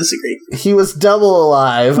to disagree. He was double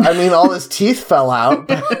alive. I mean, all his teeth fell out.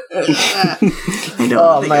 I don't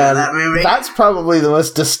Oh think man, of that movie. that's probably the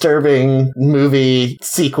most disturbing movie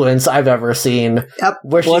sequence I've ever seen. Yep.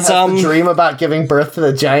 Where she Was, has the dream about giving birth to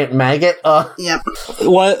the giant maggot. Yep.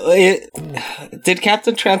 Did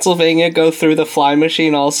Captain Transylvania go through the fly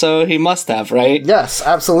machine also? He must have, right? Yes,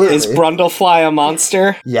 absolutely. Is Brundlefly a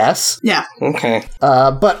monster? Yes. Yeah. Okay.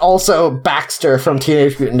 But also Baxter from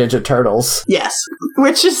Teenage Mutant Ninja Turtles. Yes.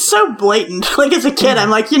 Which is so blatant. Like, as a kid, I'm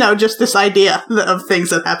like, just this idea of things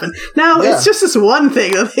that happen. No, Yeah. it's just this one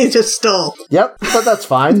thing that they just stole. Yep, but that's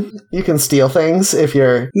fine. You can steal things if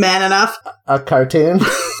you're Man enough. a cartoon.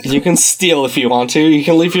 You can steal if you want to. You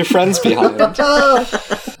can leave your friends behind.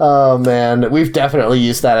 Oh man, we've definitely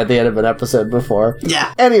used that at the end of an episode before.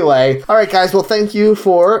 Yeah. Anyway, alright guys, well thank you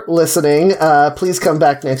for listening. Please come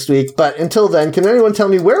back next week, but until then, can anyone tell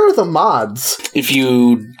me where are the mods? If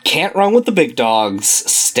you can't run with the big dogs,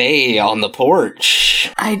 stay on the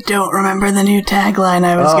porch. I don't remember the new tagline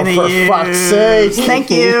I was Oh, going to for use. fuck's sake. Thank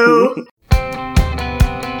you.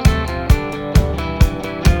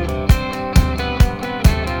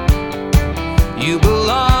 You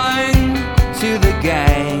belong to the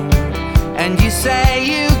gang, and you say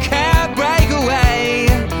you can't break away.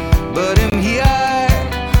 But I'm here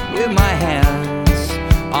with my hands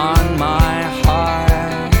on my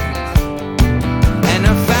heart, and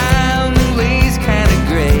our families can't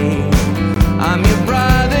agree. I'm your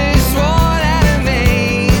brother's sworn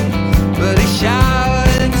enemy, but he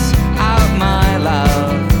shouts out my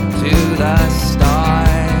love to the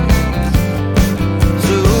stars.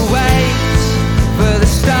 So wait for the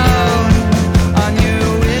stone on your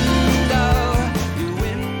window.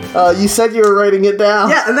 You said you were writing it down.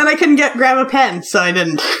 Yeah, and then I couldn't grab a pen, so I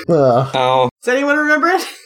didn't. Ugh. Oh. Does anyone remember it?